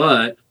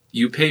 but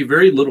you pay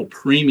very little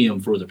premium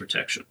for the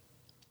protection.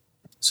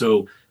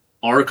 So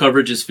our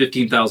coverage is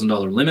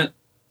 $15,000 limit.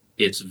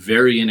 It's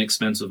very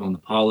inexpensive on the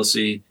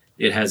policy.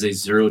 It has a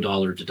 $0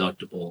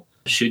 deductible.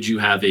 Should you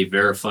have a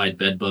verified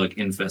bedbug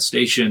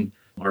infestation,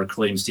 our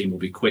claims team will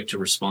be quick to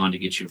respond to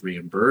get you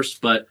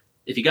reimbursed. But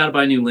if you got to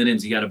buy new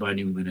linens, you got to buy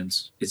new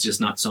linens. It's just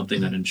not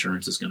something that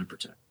insurance is going to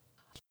protect.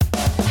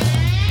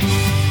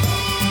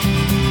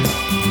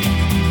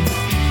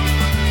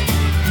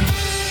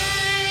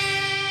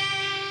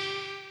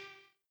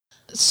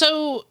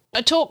 So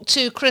I talked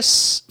to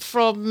Chris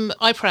from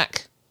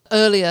IPRAC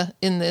earlier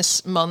in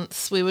this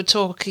month. We were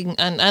talking,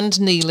 and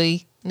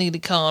Neely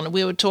Khan,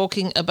 we were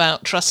talking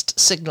about trust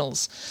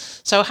signals.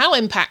 So how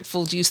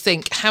impactful do you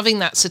think having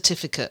that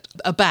certificate,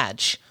 a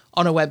badge,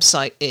 on a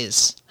website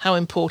is? How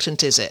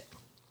important is it?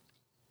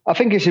 I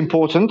think it's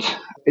important.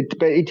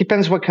 It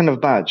depends what kind of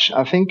badge.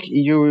 I think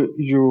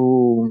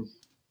the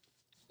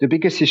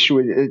biggest issue,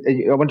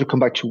 I want to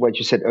come back to what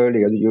you said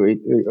earlier,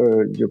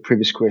 your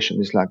previous question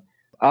is like,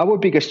 our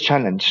biggest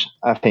challenge,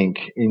 I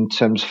think, in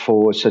terms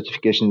for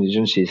certification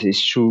agencies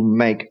is to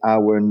make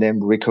our name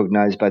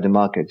recognized by the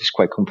market. It's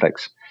quite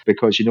complex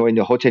because, in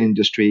the hotel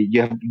industry,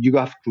 you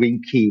have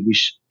Green Key,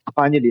 which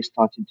finally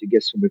starting to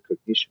get some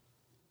recognition.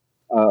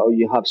 Or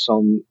you have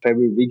some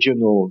very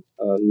regional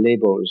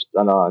labels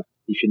that are,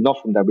 if you're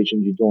not from that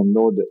region, you don't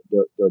know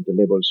the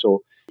label.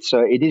 So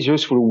it is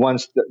useful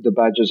once the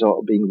badges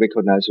are being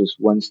recognized,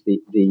 once the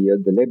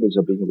labels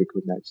are being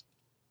recognized.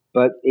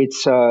 But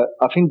it's, I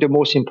think the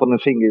most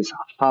important thing is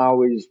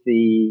how is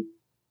the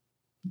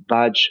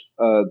badge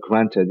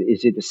granted?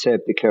 Is it a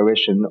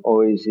self-declaration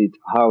or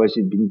how has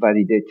it been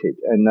validated?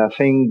 And I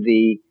think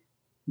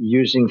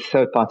using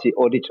third-party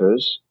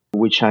auditors,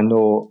 which I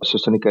know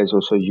Sustanica is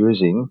also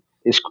using,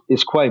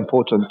 is quite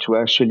important to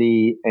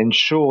actually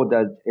ensure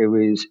that there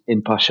is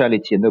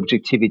impartiality and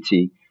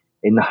objectivity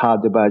in how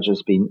the badge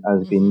has been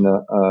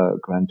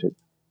granted.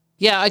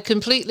 Yeah, I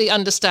completely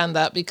understand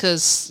that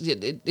because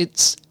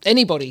it's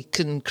anybody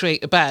can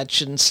create a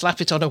badge and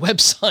slap it on a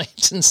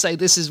website and say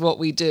this is what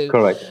we do.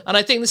 Correct. And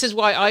I think this is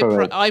why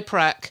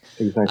IPRAC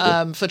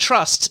exactly. For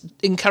Trust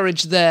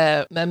encourage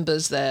their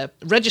members, their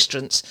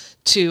registrants,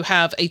 to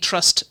have a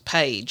trust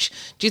page.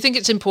 Do you think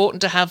it's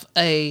important to have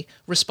a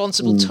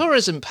responsible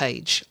tourism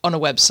page on a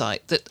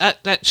website that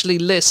actually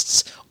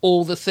lists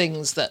all the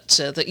things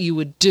that you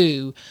would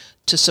do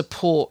to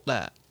support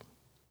that?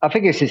 I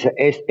think this is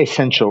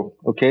essential.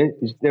 Okay,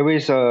 there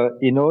is a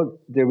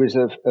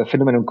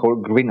phenomenon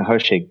called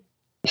greenwashing.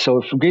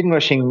 So for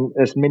greenwashing,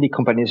 there's many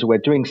companies who are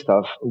doing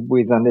stuff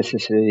without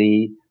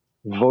necessarily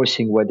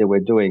voicing what they were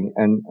doing,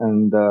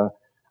 and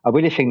I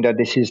really think that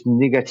this is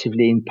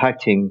negatively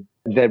impacting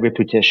their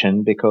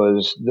reputation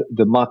because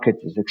the market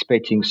is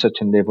expecting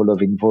certain level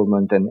of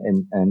involvement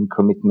and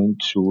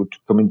commitment to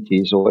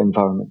communities or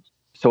environment.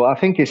 So I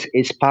think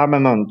it's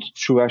paramount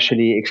to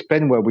actually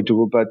explain what we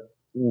do, but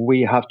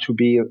we have to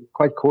be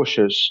quite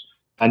cautious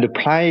and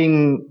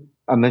applying,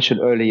 I mentioned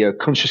earlier,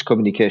 conscious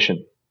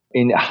communication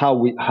in how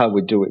we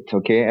do it,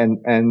 okay?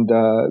 And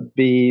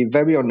be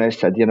very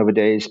honest at the end of the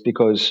day, is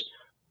because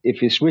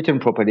if it's written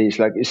properly,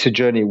 it's a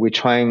journey. We're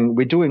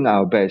doing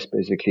our best,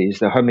 basically. It's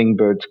the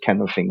hummingbird kind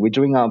of thing. We're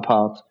doing our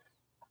part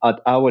at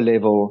our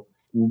level.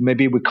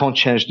 Maybe we can't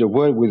change the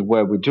world with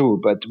what we do,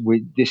 but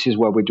this is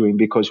what we're doing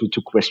because we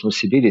took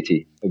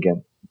responsibility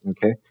again,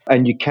 okay?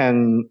 And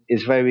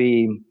it's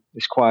very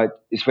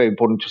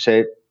important to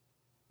say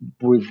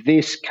with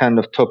this kind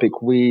of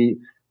topic, we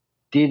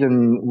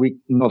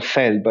not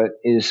failed, but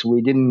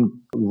we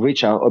didn't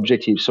reach our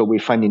objective. So we're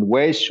finding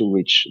ways to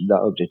reach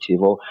that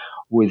objective. Or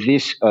with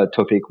this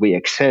topic, we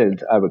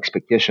excelled our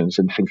expectations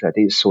and things like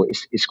this. So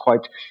it's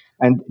quite,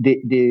 and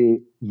the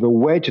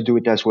way to do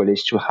it as well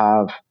is to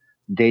have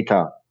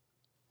data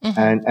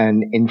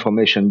and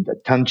information,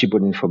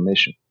 tangible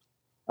information.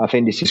 I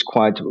think this is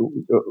quite,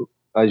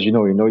 as you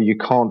know, you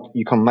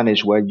can't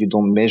manage what you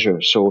don't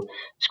measure. So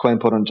it's quite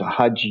important.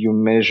 How do you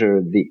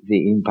measure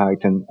the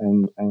impact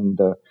and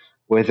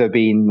whether it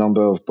be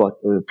number of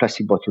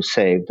plastic bottles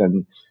saved,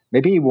 and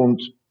maybe it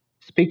won't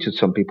speak to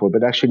some people,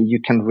 but actually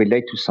you can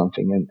relate to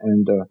something.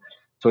 And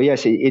so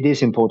yes, it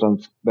is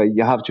important, but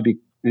you have to be a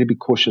little bit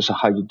cautious of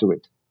how you do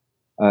it.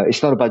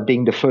 It's not about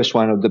being the first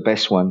one or the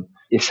best one.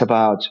 It's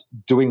about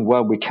doing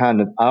what we can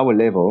at our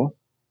level,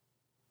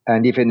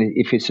 and even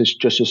if it's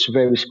just a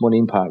very small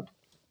impact,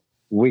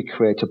 we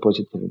create a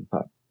positive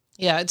impact.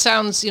 Yeah, it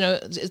sounds,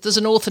 there's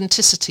an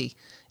authenticity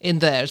in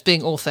there, as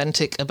being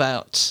authentic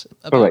about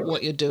Correct.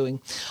 what you're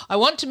doing. I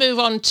want to move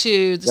on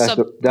to that's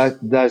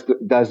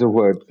the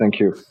word. Thank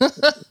you.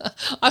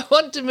 I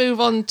want to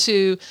move on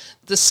to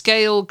the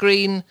Scale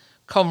Green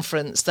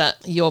conference that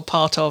you're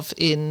part of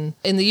in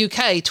the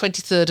UK,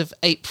 23rd of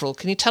April.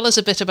 Can you tell us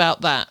a bit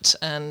about that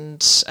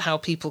and how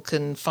people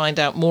can find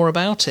out more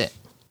about it?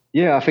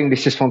 Yeah, I think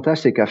this is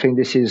fantastic. I think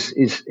this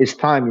is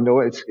time.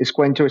 It's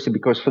quite interesting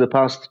because for the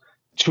past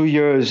 2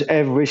 years,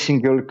 every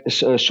single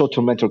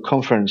short-term rental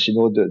conference,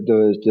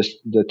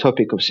 the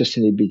topic of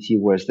sustainability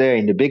was there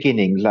in the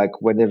beginning.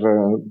 Like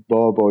whenever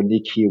Bob or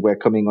Nikki were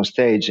coming on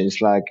stage,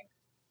 it's like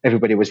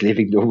everybody was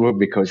leaving the room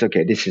because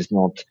this is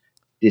not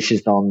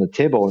on the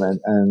table,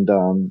 and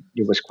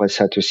it was quite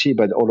sad to see.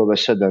 But all of a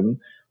sudden,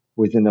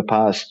 within the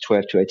past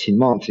 12 to 18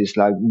 months, it's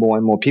like more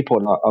and more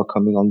people are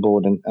coming on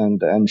board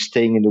and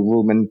staying in the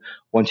room and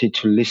wanting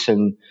to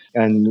listen.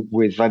 And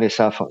with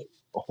Vanessa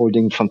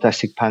holding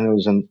fantastic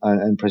panels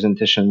and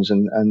presentations,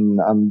 and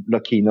I'm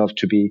lucky enough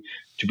to be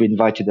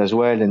invited as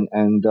well.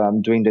 And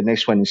I'm doing the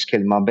next one in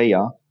Scale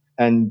Marbella.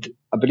 And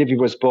I believe it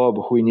was Bob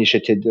who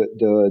initiated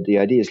the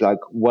idea. Is like,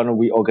 why don't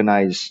we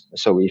organize?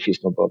 Sorry if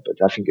it's not Bob, but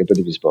I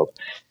believe it's Bob.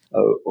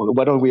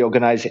 Why don't we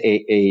organize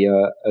a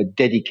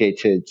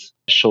dedicated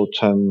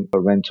short-term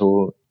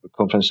rental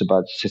conference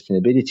about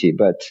sustainability?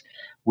 But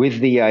with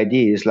the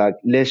idea is like,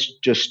 let's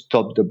just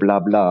stop the blah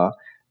blah.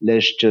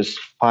 Let's just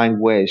find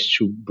ways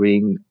to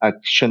bring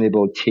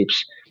actionable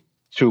tips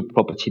to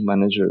property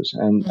managers,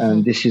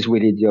 and this is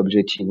really the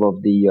objective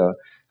of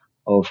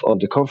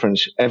the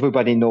conference.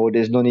 Everybody knows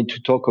there's no need to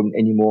talk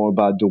anymore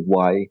about the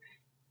why.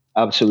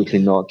 Absolutely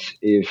not.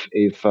 If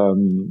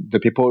the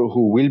people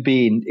who will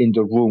be in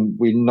the room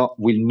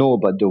will know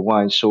about the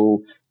why,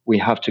 so we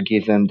have to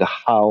give them the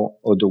how,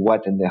 or the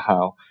what and the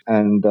how.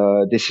 And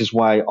this is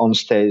why on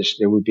stage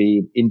there will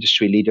be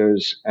industry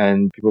leaders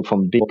and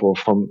people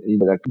from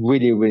like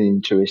really, really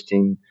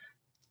interesting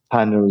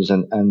panels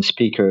and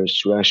speakers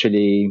to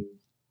actually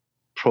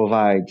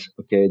provide,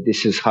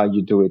 this is how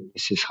you do it,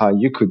 this is how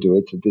you could do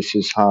it, this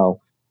is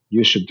how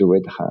you should do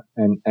it.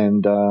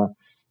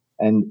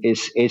 And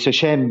it's a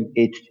shame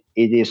it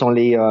is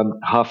only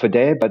half a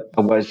day, but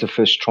it was the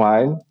first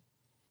trial.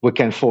 We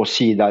can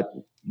foresee that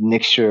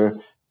next year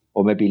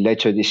or maybe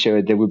later this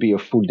year there will be a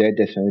full day,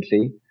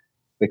 definitely,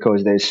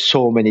 because there's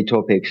so many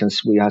topics and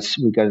we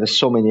got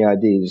so many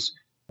ideas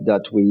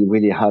that we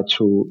really had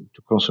to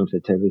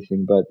concentrate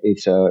everything. But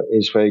it's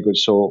very good.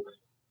 So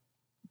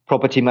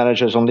property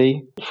managers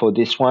only for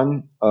this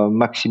one, a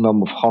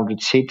maximum of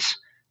 100 seats.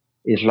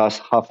 It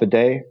lasts half a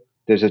day.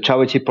 There's a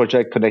charity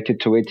project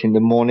connected to it in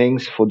the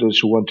mornings for those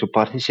who want to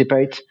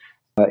participate.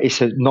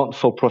 It's a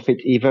not-for-profit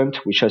event,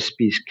 which has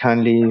been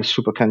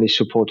super kindly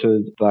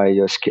supported by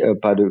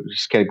the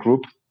Scale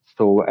Group,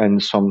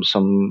 and some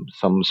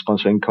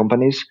sponsoring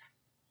companies.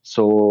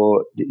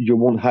 So you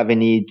won't have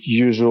any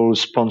usual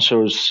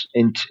sponsors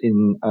in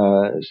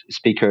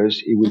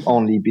speakers. It will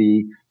only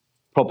be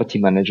property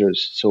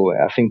managers. So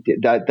I think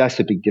that's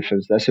a big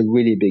difference. That's a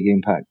really big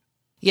impact.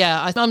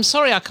 Yeah, I'm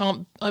sorry I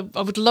can't. I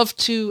would love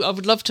to. I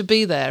would love to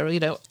be there.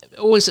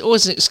 Always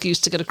an excuse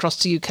to get across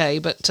to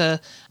UK. But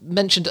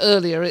mentioned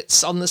earlier,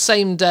 it's on the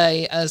same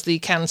day as the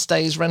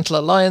CanStays Rental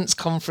Alliance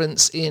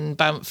conference in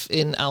Banff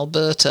in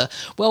Alberta.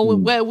 Well,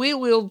 where we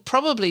will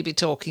probably be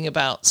talking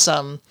about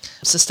some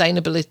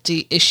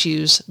sustainability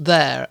issues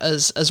there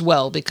as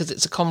well, because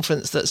it's a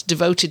conference that's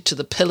devoted to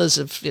the pillars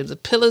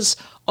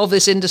of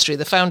this industry,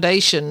 the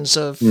foundations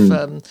of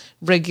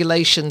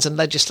regulations and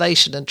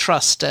legislation and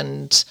trust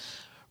and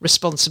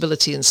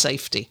responsibility and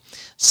safety.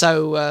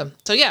 So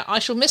yeah, I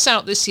shall miss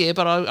out this year,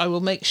 but I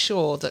will make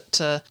sure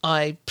that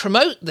I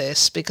promote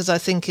this, because I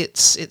think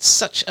it's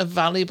such a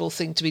valuable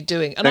thing to be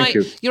doing. And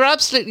you're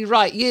absolutely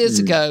right. Years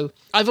ago,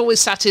 I've always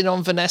sat in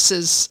on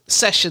Vanessa's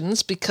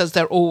sessions because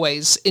they're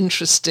always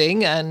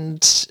interesting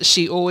and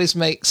she always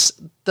makes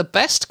the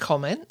best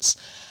comments.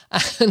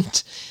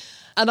 And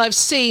I've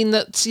seen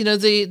that,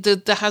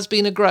 there has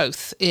been a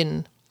growth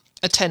in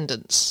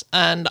attendance.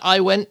 And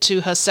I went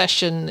to her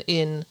session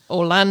in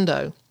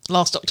Orlando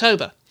last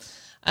October,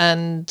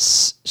 and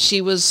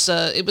she was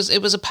it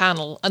was a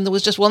panel, and there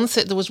was just one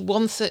thing. Well,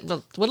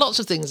 there were lots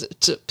of things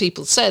that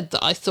people said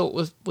that I thought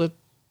were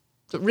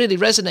that really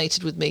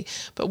resonated with me.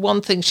 But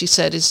one thing she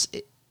said is,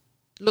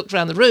 looked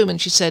around the room and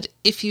she said,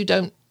 if you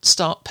don't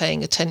start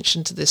paying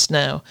attention to this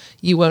now,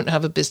 you won't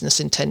have a business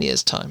in 10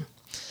 years' time.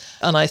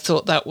 And I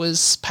thought that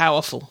was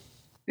powerful.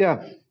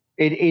 Yeah.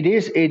 It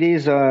is.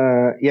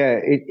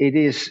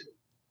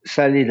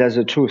 Sadly, that's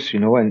the truth,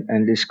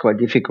 and it's quite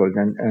difficult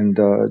and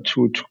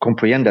to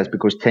comprehend that,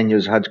 because 10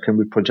 years, how can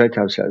we project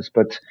ourselves?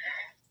 But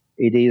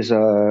it is.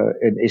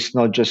 It's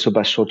not just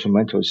about short-term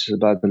rentals. It's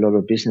about a lot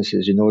of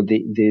businesses. You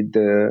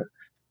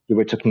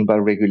were talking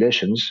about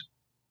regulations.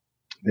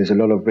 There's a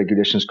lot of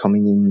regulations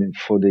coming in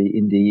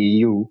in the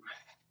EU,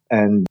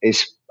 and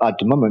it's at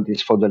the moment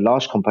it's for the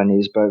large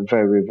companies, but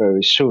very,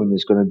 very soon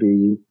it's going to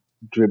be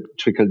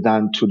trickle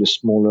down to the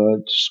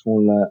smaller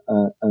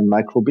and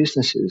micro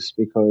businesses,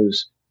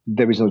 because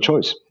there is no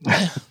choice.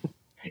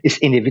 It's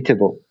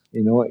inevitable,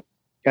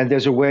 And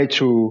there's a way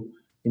to,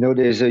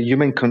 there's a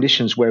human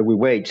conditions where we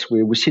wait.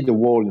 We see the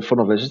wall in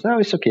front of us. No,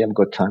 it's okay. I've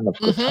got time.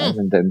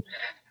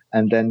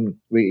 And then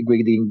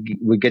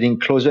we're getting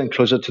closer and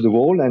closer to the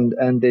wall.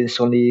 And it's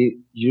only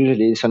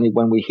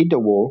when we hit the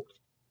wall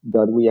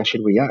that we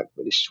actually react,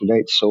 but it's too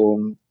late.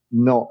 So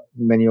not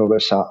many of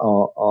us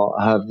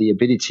have the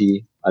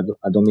ability. I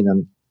don't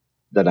mean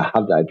that I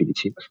have the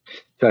ability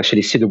to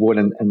actually see the wall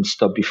and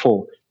stop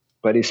before.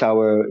 But it's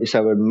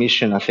our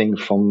mission, I think,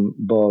 from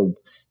Bob,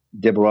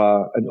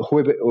 Deborah, and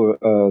whoever,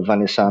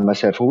 Vanessa, and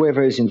myself,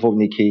 whoever is involved,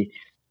 Nikki,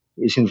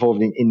 is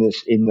involved in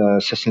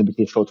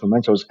sustainability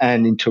fundamentals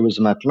and in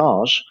tourism at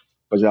large.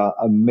 But there are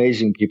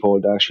amazing people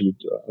that actually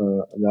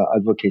are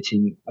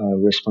advocating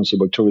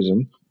responsible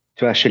tourism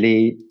to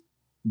actually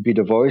be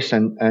the voice,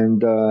 and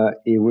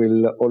it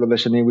will all of a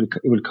sudden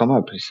it will come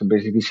up. So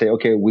basically say,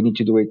 okay, we need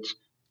to do it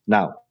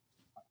now.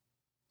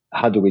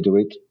 How do we do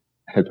it?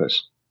 Help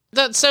us.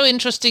 That's so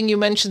interesting you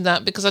mentioned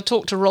that, because I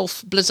talked to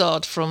Rolf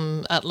Blizzard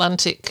from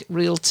Atlantic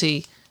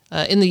Realty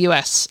in the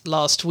US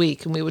last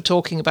week, and we were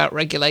talking about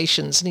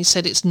regulations, and he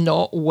said it's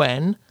not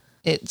when,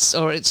 it's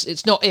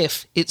not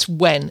if, it's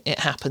when it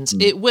happens.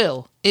 It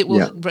will.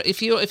 Yeah.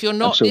 If you're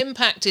not Absolutely.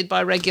 Impacted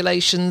by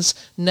regulations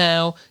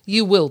now,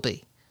 you will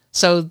be.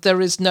 So there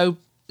is no,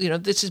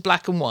 this is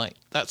black and white.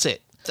 That's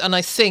it. And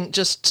I think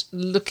just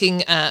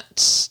looking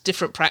at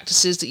different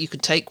practices that you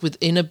could take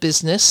within a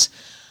business,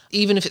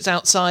 even if it's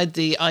outside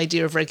the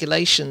idea of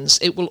regulations,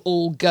 it will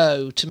all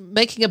go to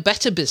making a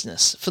better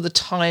business for the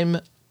time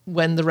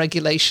when the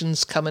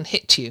regulations come and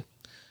hit you.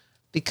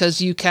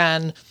 Because you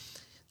can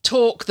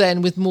talk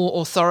then with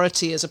more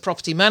authority as a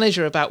property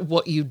manager about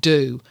what you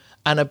do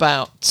and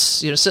about,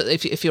 so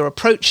if you're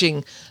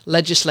approaching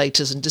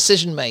legislators and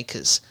decision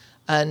makers,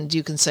 and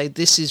you can say,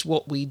 this is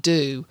what we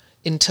do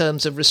in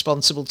terms of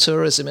responsible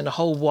tourism in a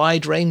whole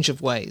wide range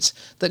of ways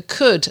that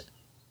could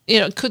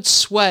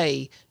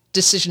sway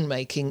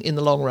decision-making in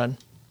the long run.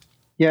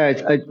 Yeah,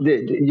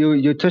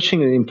 you're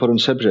touching an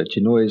important subject.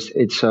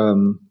 It's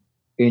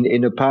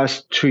in the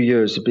past 2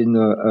 years, there's been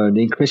an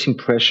increasing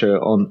pressure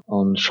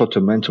on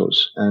short-term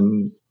rentals,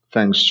 and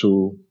thanks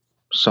to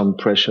some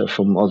pressure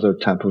from other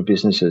type of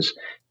businesses.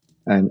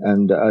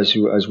 And as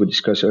we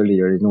discussed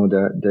earlier,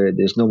 that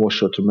there's no more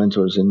short-term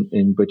rentals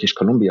in British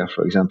Columbia,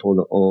 for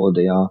example, or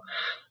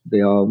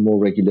there are more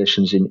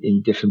regulations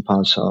in different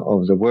parts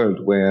of the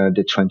world where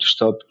they're trying to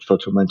stop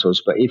short-term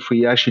rentals. But if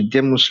we actually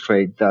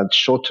demonstrate that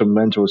short-term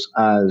rentals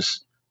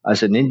as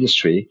an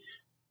industry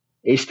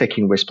is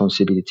taking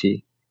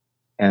responsibility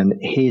and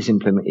is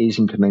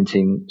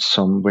implementing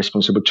some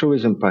responsible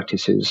tourism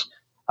practices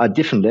at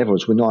different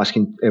levels, we're not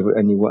asking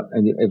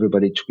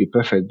everybody to be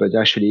perfect, but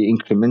actually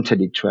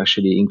incrementally to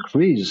actually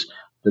increase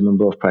the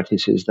number of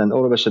practices, then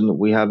all of a sudden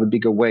we have a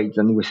bigger weight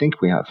than we think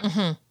we have.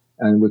 Mm-hmm.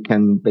 And we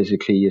can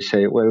basically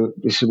say, well,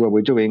 this is what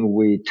we're doing.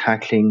 We're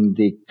tackling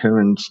the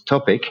current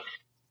topic.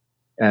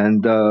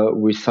 And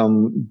with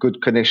some good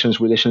relations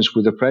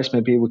with the press,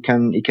 maybe it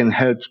can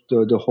help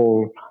the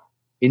whole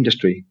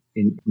industry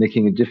in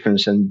making a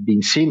difference and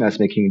being seen as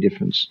making a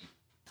difference.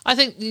 I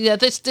think,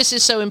 this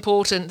is so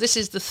important. This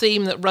is the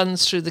theme that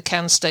runs through the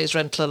Can Stays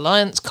Rental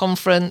Alliance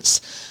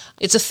conference.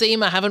 It's a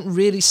theme I haven't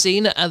really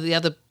seen at the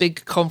other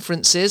big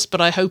conferences, but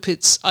I hope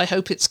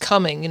it's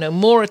coming.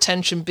 More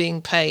attention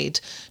being paid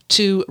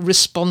to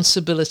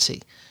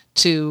responsibility,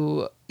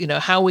 to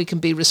how we can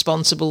be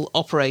responsible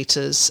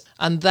operators,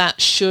 and that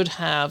should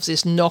have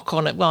this knock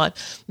on it. Well,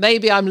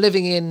 maybe I'm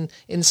living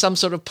in some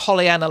sort of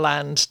Pollyanna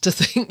land to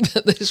think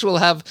that this will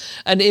have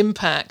an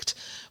impact.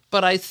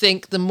 But I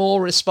think the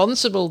more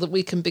responsible that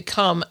we can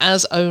become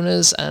as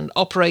owners and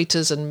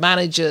operators and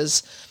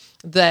managers,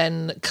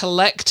 then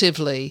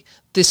collectively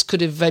this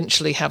could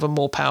eventually have a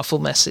more powerful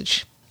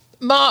message.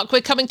 Marc,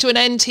 we're coming to an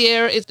end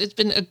here. It's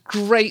been a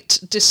great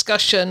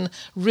discussion.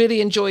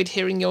 Really enjoyed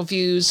hearing your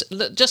views.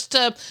 Just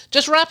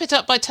wrap it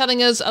up by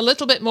telling us a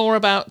little bit more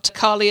about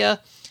Calia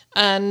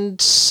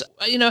and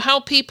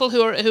how people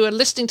who are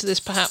listening to this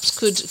perhaps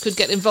could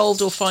get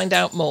involved or find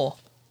out more.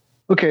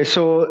 Okay,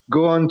 so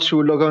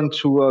log on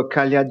to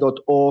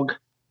calia.org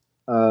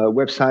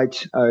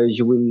website.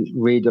 You will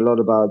read a lot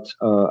about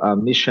our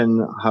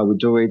mission, how we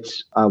do it,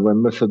 our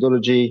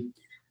methodology,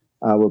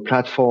 our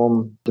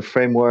platform, the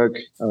framework,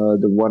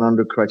 the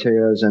 100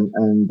 criteria,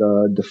 and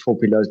the 4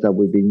 pillars that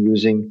we've been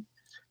using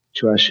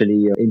to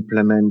actually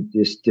implement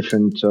these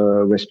different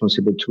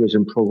responsible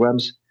tourism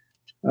programs.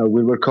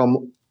 We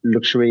welcome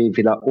luxury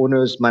villa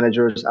owners,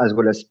 managers, as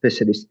well as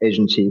specialist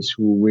agencies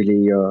who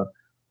really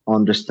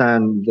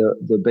understand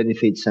the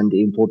benefits and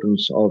the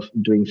importance of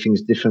doing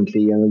things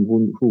differently and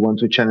who want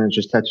to challenge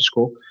the status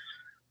quo.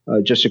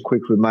 Just a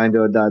quick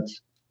reminder that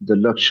the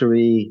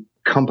luxury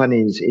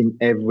companies in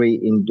every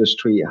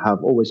industry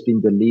have always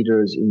been the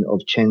leaders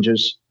of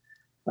changes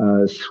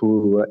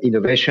through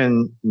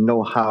innovation,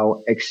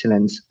 know-how,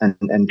 excellence,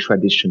 and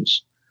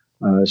traditions.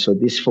 So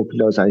these 4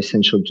 pillars are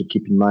essential to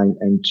keep in mind,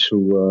 and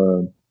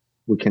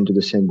we can do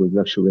the same with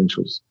luxury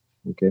rentals.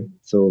 Okay,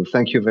 so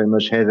thank you very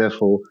much, Heather,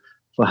 for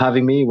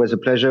having me. It was a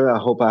pleasure. I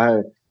hope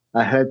I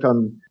helped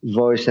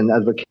voice and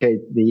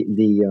advocate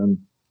the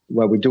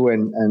what we do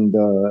and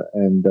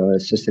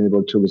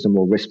sustainable tourism,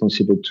 or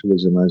responsible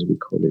tourism, as we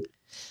call it.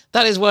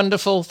 That is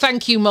wonderful.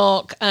 Thank you,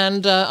 Marc,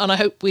 and I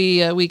hope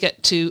we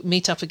get to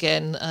meet up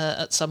again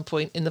at some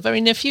point in the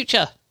very near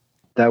future.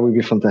 That would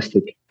be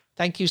fantastic.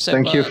 Thank you so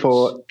much.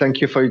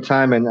 Thank you for your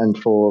time and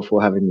for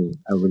having me.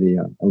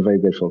 I'm very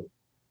grateful.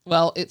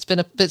 Well, it's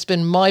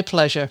been my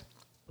pleasure.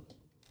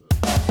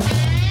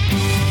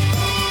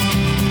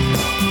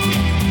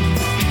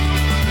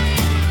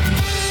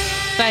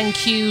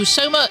 Thank you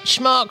so much,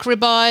 Marc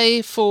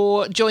Ribail,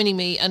 for joining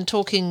me and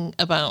talking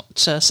about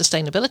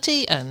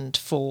sustainability and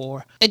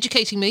for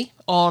educating me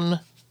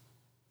on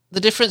the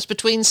difference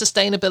between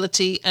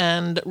sustainability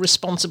and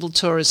responsible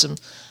tourism.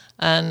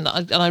 And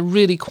I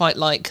really quite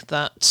like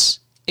that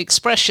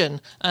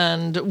expression,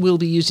 and we'll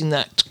be using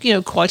that,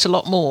 quite a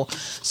lot more.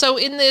 So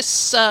in this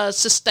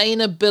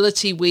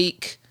sustainability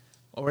week,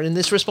 or in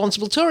this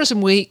responsible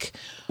tourism week,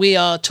 we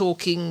are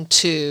talking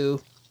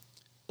to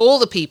all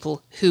the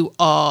people who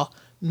are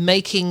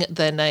making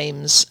their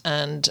names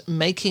and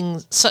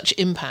making such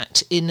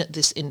impact in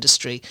this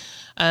industry.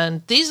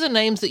 And these are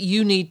names that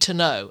you need to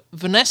know.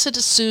 Vanessa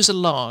de Souza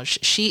Lage,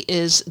 she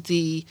is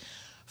the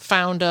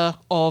founder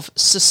of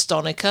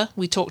Sustonica.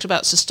 We talked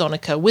about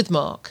Sustonica with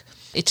Marc.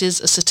 It is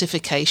a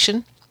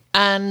certification.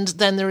 And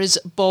then there is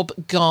Bob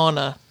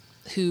Garner,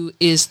 who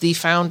is the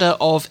founder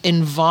of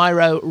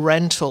Enviro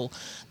Rental.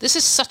 This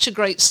is such a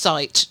great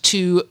site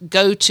to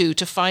go to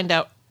find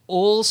out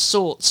all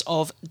sorts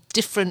of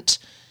different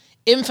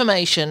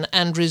information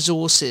and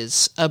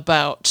resources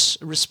about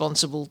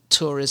responsible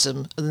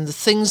tourism and the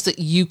things that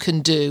you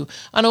can do,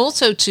 and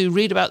also to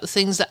read about the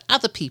things that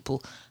other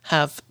people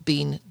have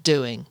been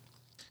doing.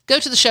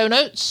 Go to the show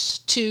notes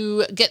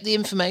to get the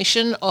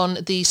information on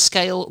the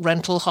Scale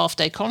Rental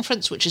Half-Day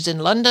Conference, which is in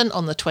London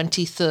on the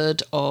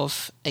 23rd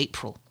of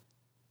April.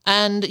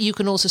 And you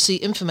can also see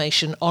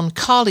information on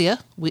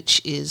Calia,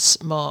 which is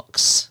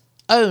Marc's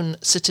own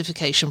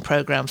certification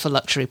program for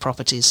luxury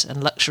properties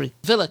and luxury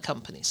villa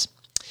companies.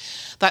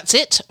 That's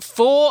it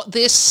for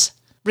this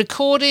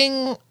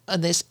recording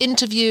and this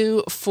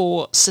interview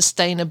for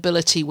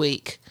Sustainability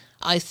Week.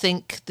 I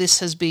think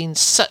this has been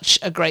such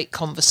a great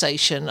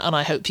conversation, and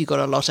I hope you got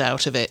a lot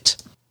out of it.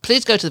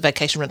 Please go to the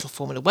Vacation Rental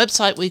Formula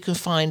website where you can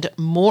find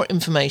more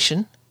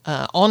information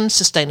on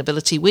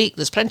Sustainability Week.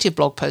 There's plenty of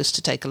blog posts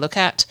to take a look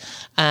at.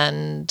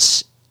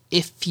 And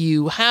if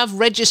you have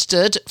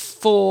registered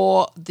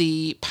for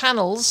the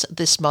panels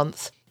this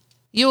month,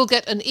 you will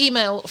get an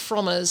email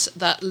from us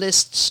that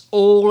lists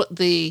all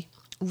the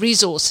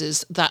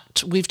resources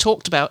that we've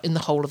talked about in the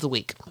whole of the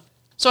week.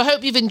 So I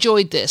hope you've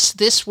enjoyed this.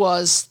 This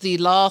was the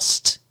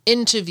last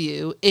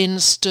interview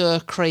in Stir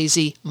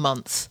Crazy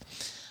Month.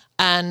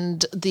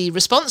 And the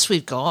response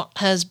we've got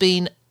has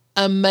been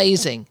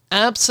amazing,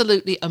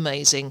 absolutely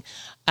amazing.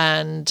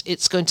 And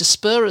it's going to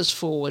spur us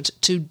forward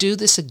to do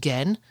this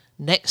again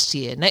next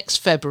year, next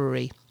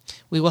February.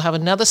 We will have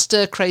another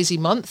Stir Crazy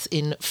Month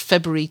in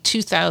February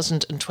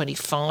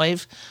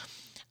 2025,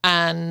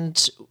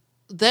 and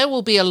there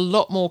will be a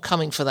lot more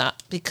coming for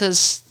that,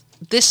 because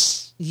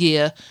this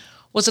year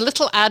was a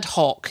little ad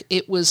hoc.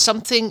 It was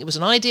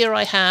an idea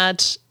I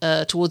had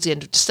towards the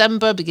end of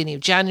December, beginning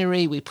of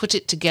January. We put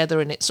it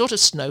together and it sort of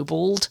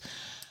snowballed.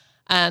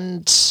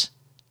 And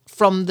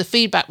from the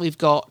feedback we've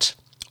got,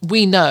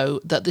 we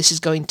know that this is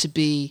going to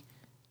be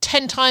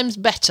 10 times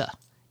better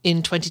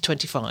in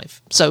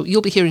 2025. So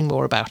you'll be hearing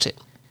more about it.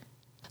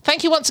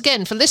 Thank you once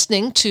again for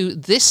listening to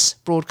this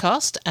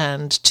broadcast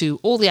and to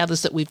all the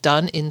others that we've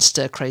done in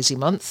Stir Crazy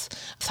Month.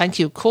 Thank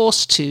you, of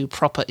course, to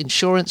Proper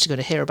Insurance. You're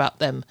going to hear about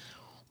them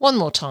one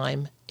more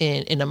time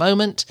in a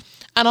moment.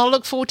 And I'll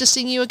look forward to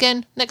seeing you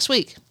again next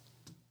week.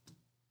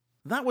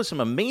 That was some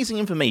amazing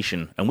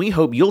information, and we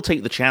hope you'll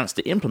take the chance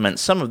to implement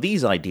some of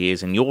these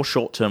ideas in your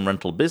short-term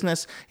rental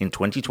business in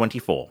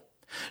 2024.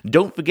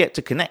 Don't forget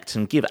to connect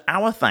and give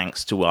our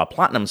thanks to our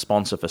platinum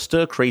sponsor for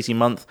Stir Crazy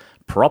Month,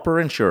 Proper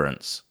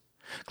Insurance.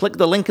 Click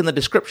the link in the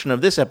description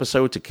of this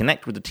episode to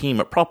connect with the team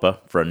at Proper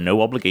for a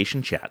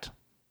no-obligation chat.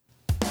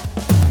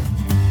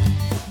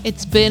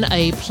 It's been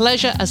a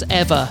pleasure as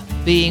ever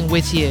being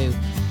with you.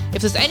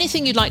 If there's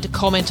anything you'd like to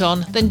comment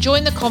on, then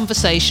join the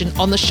conversation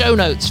on the show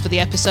notes for the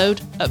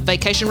episode at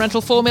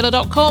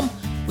vacationrentalformula.com.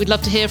 We'd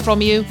love to hear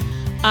from you,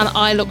 and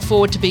I look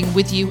forward to being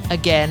with you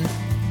again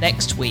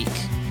next week.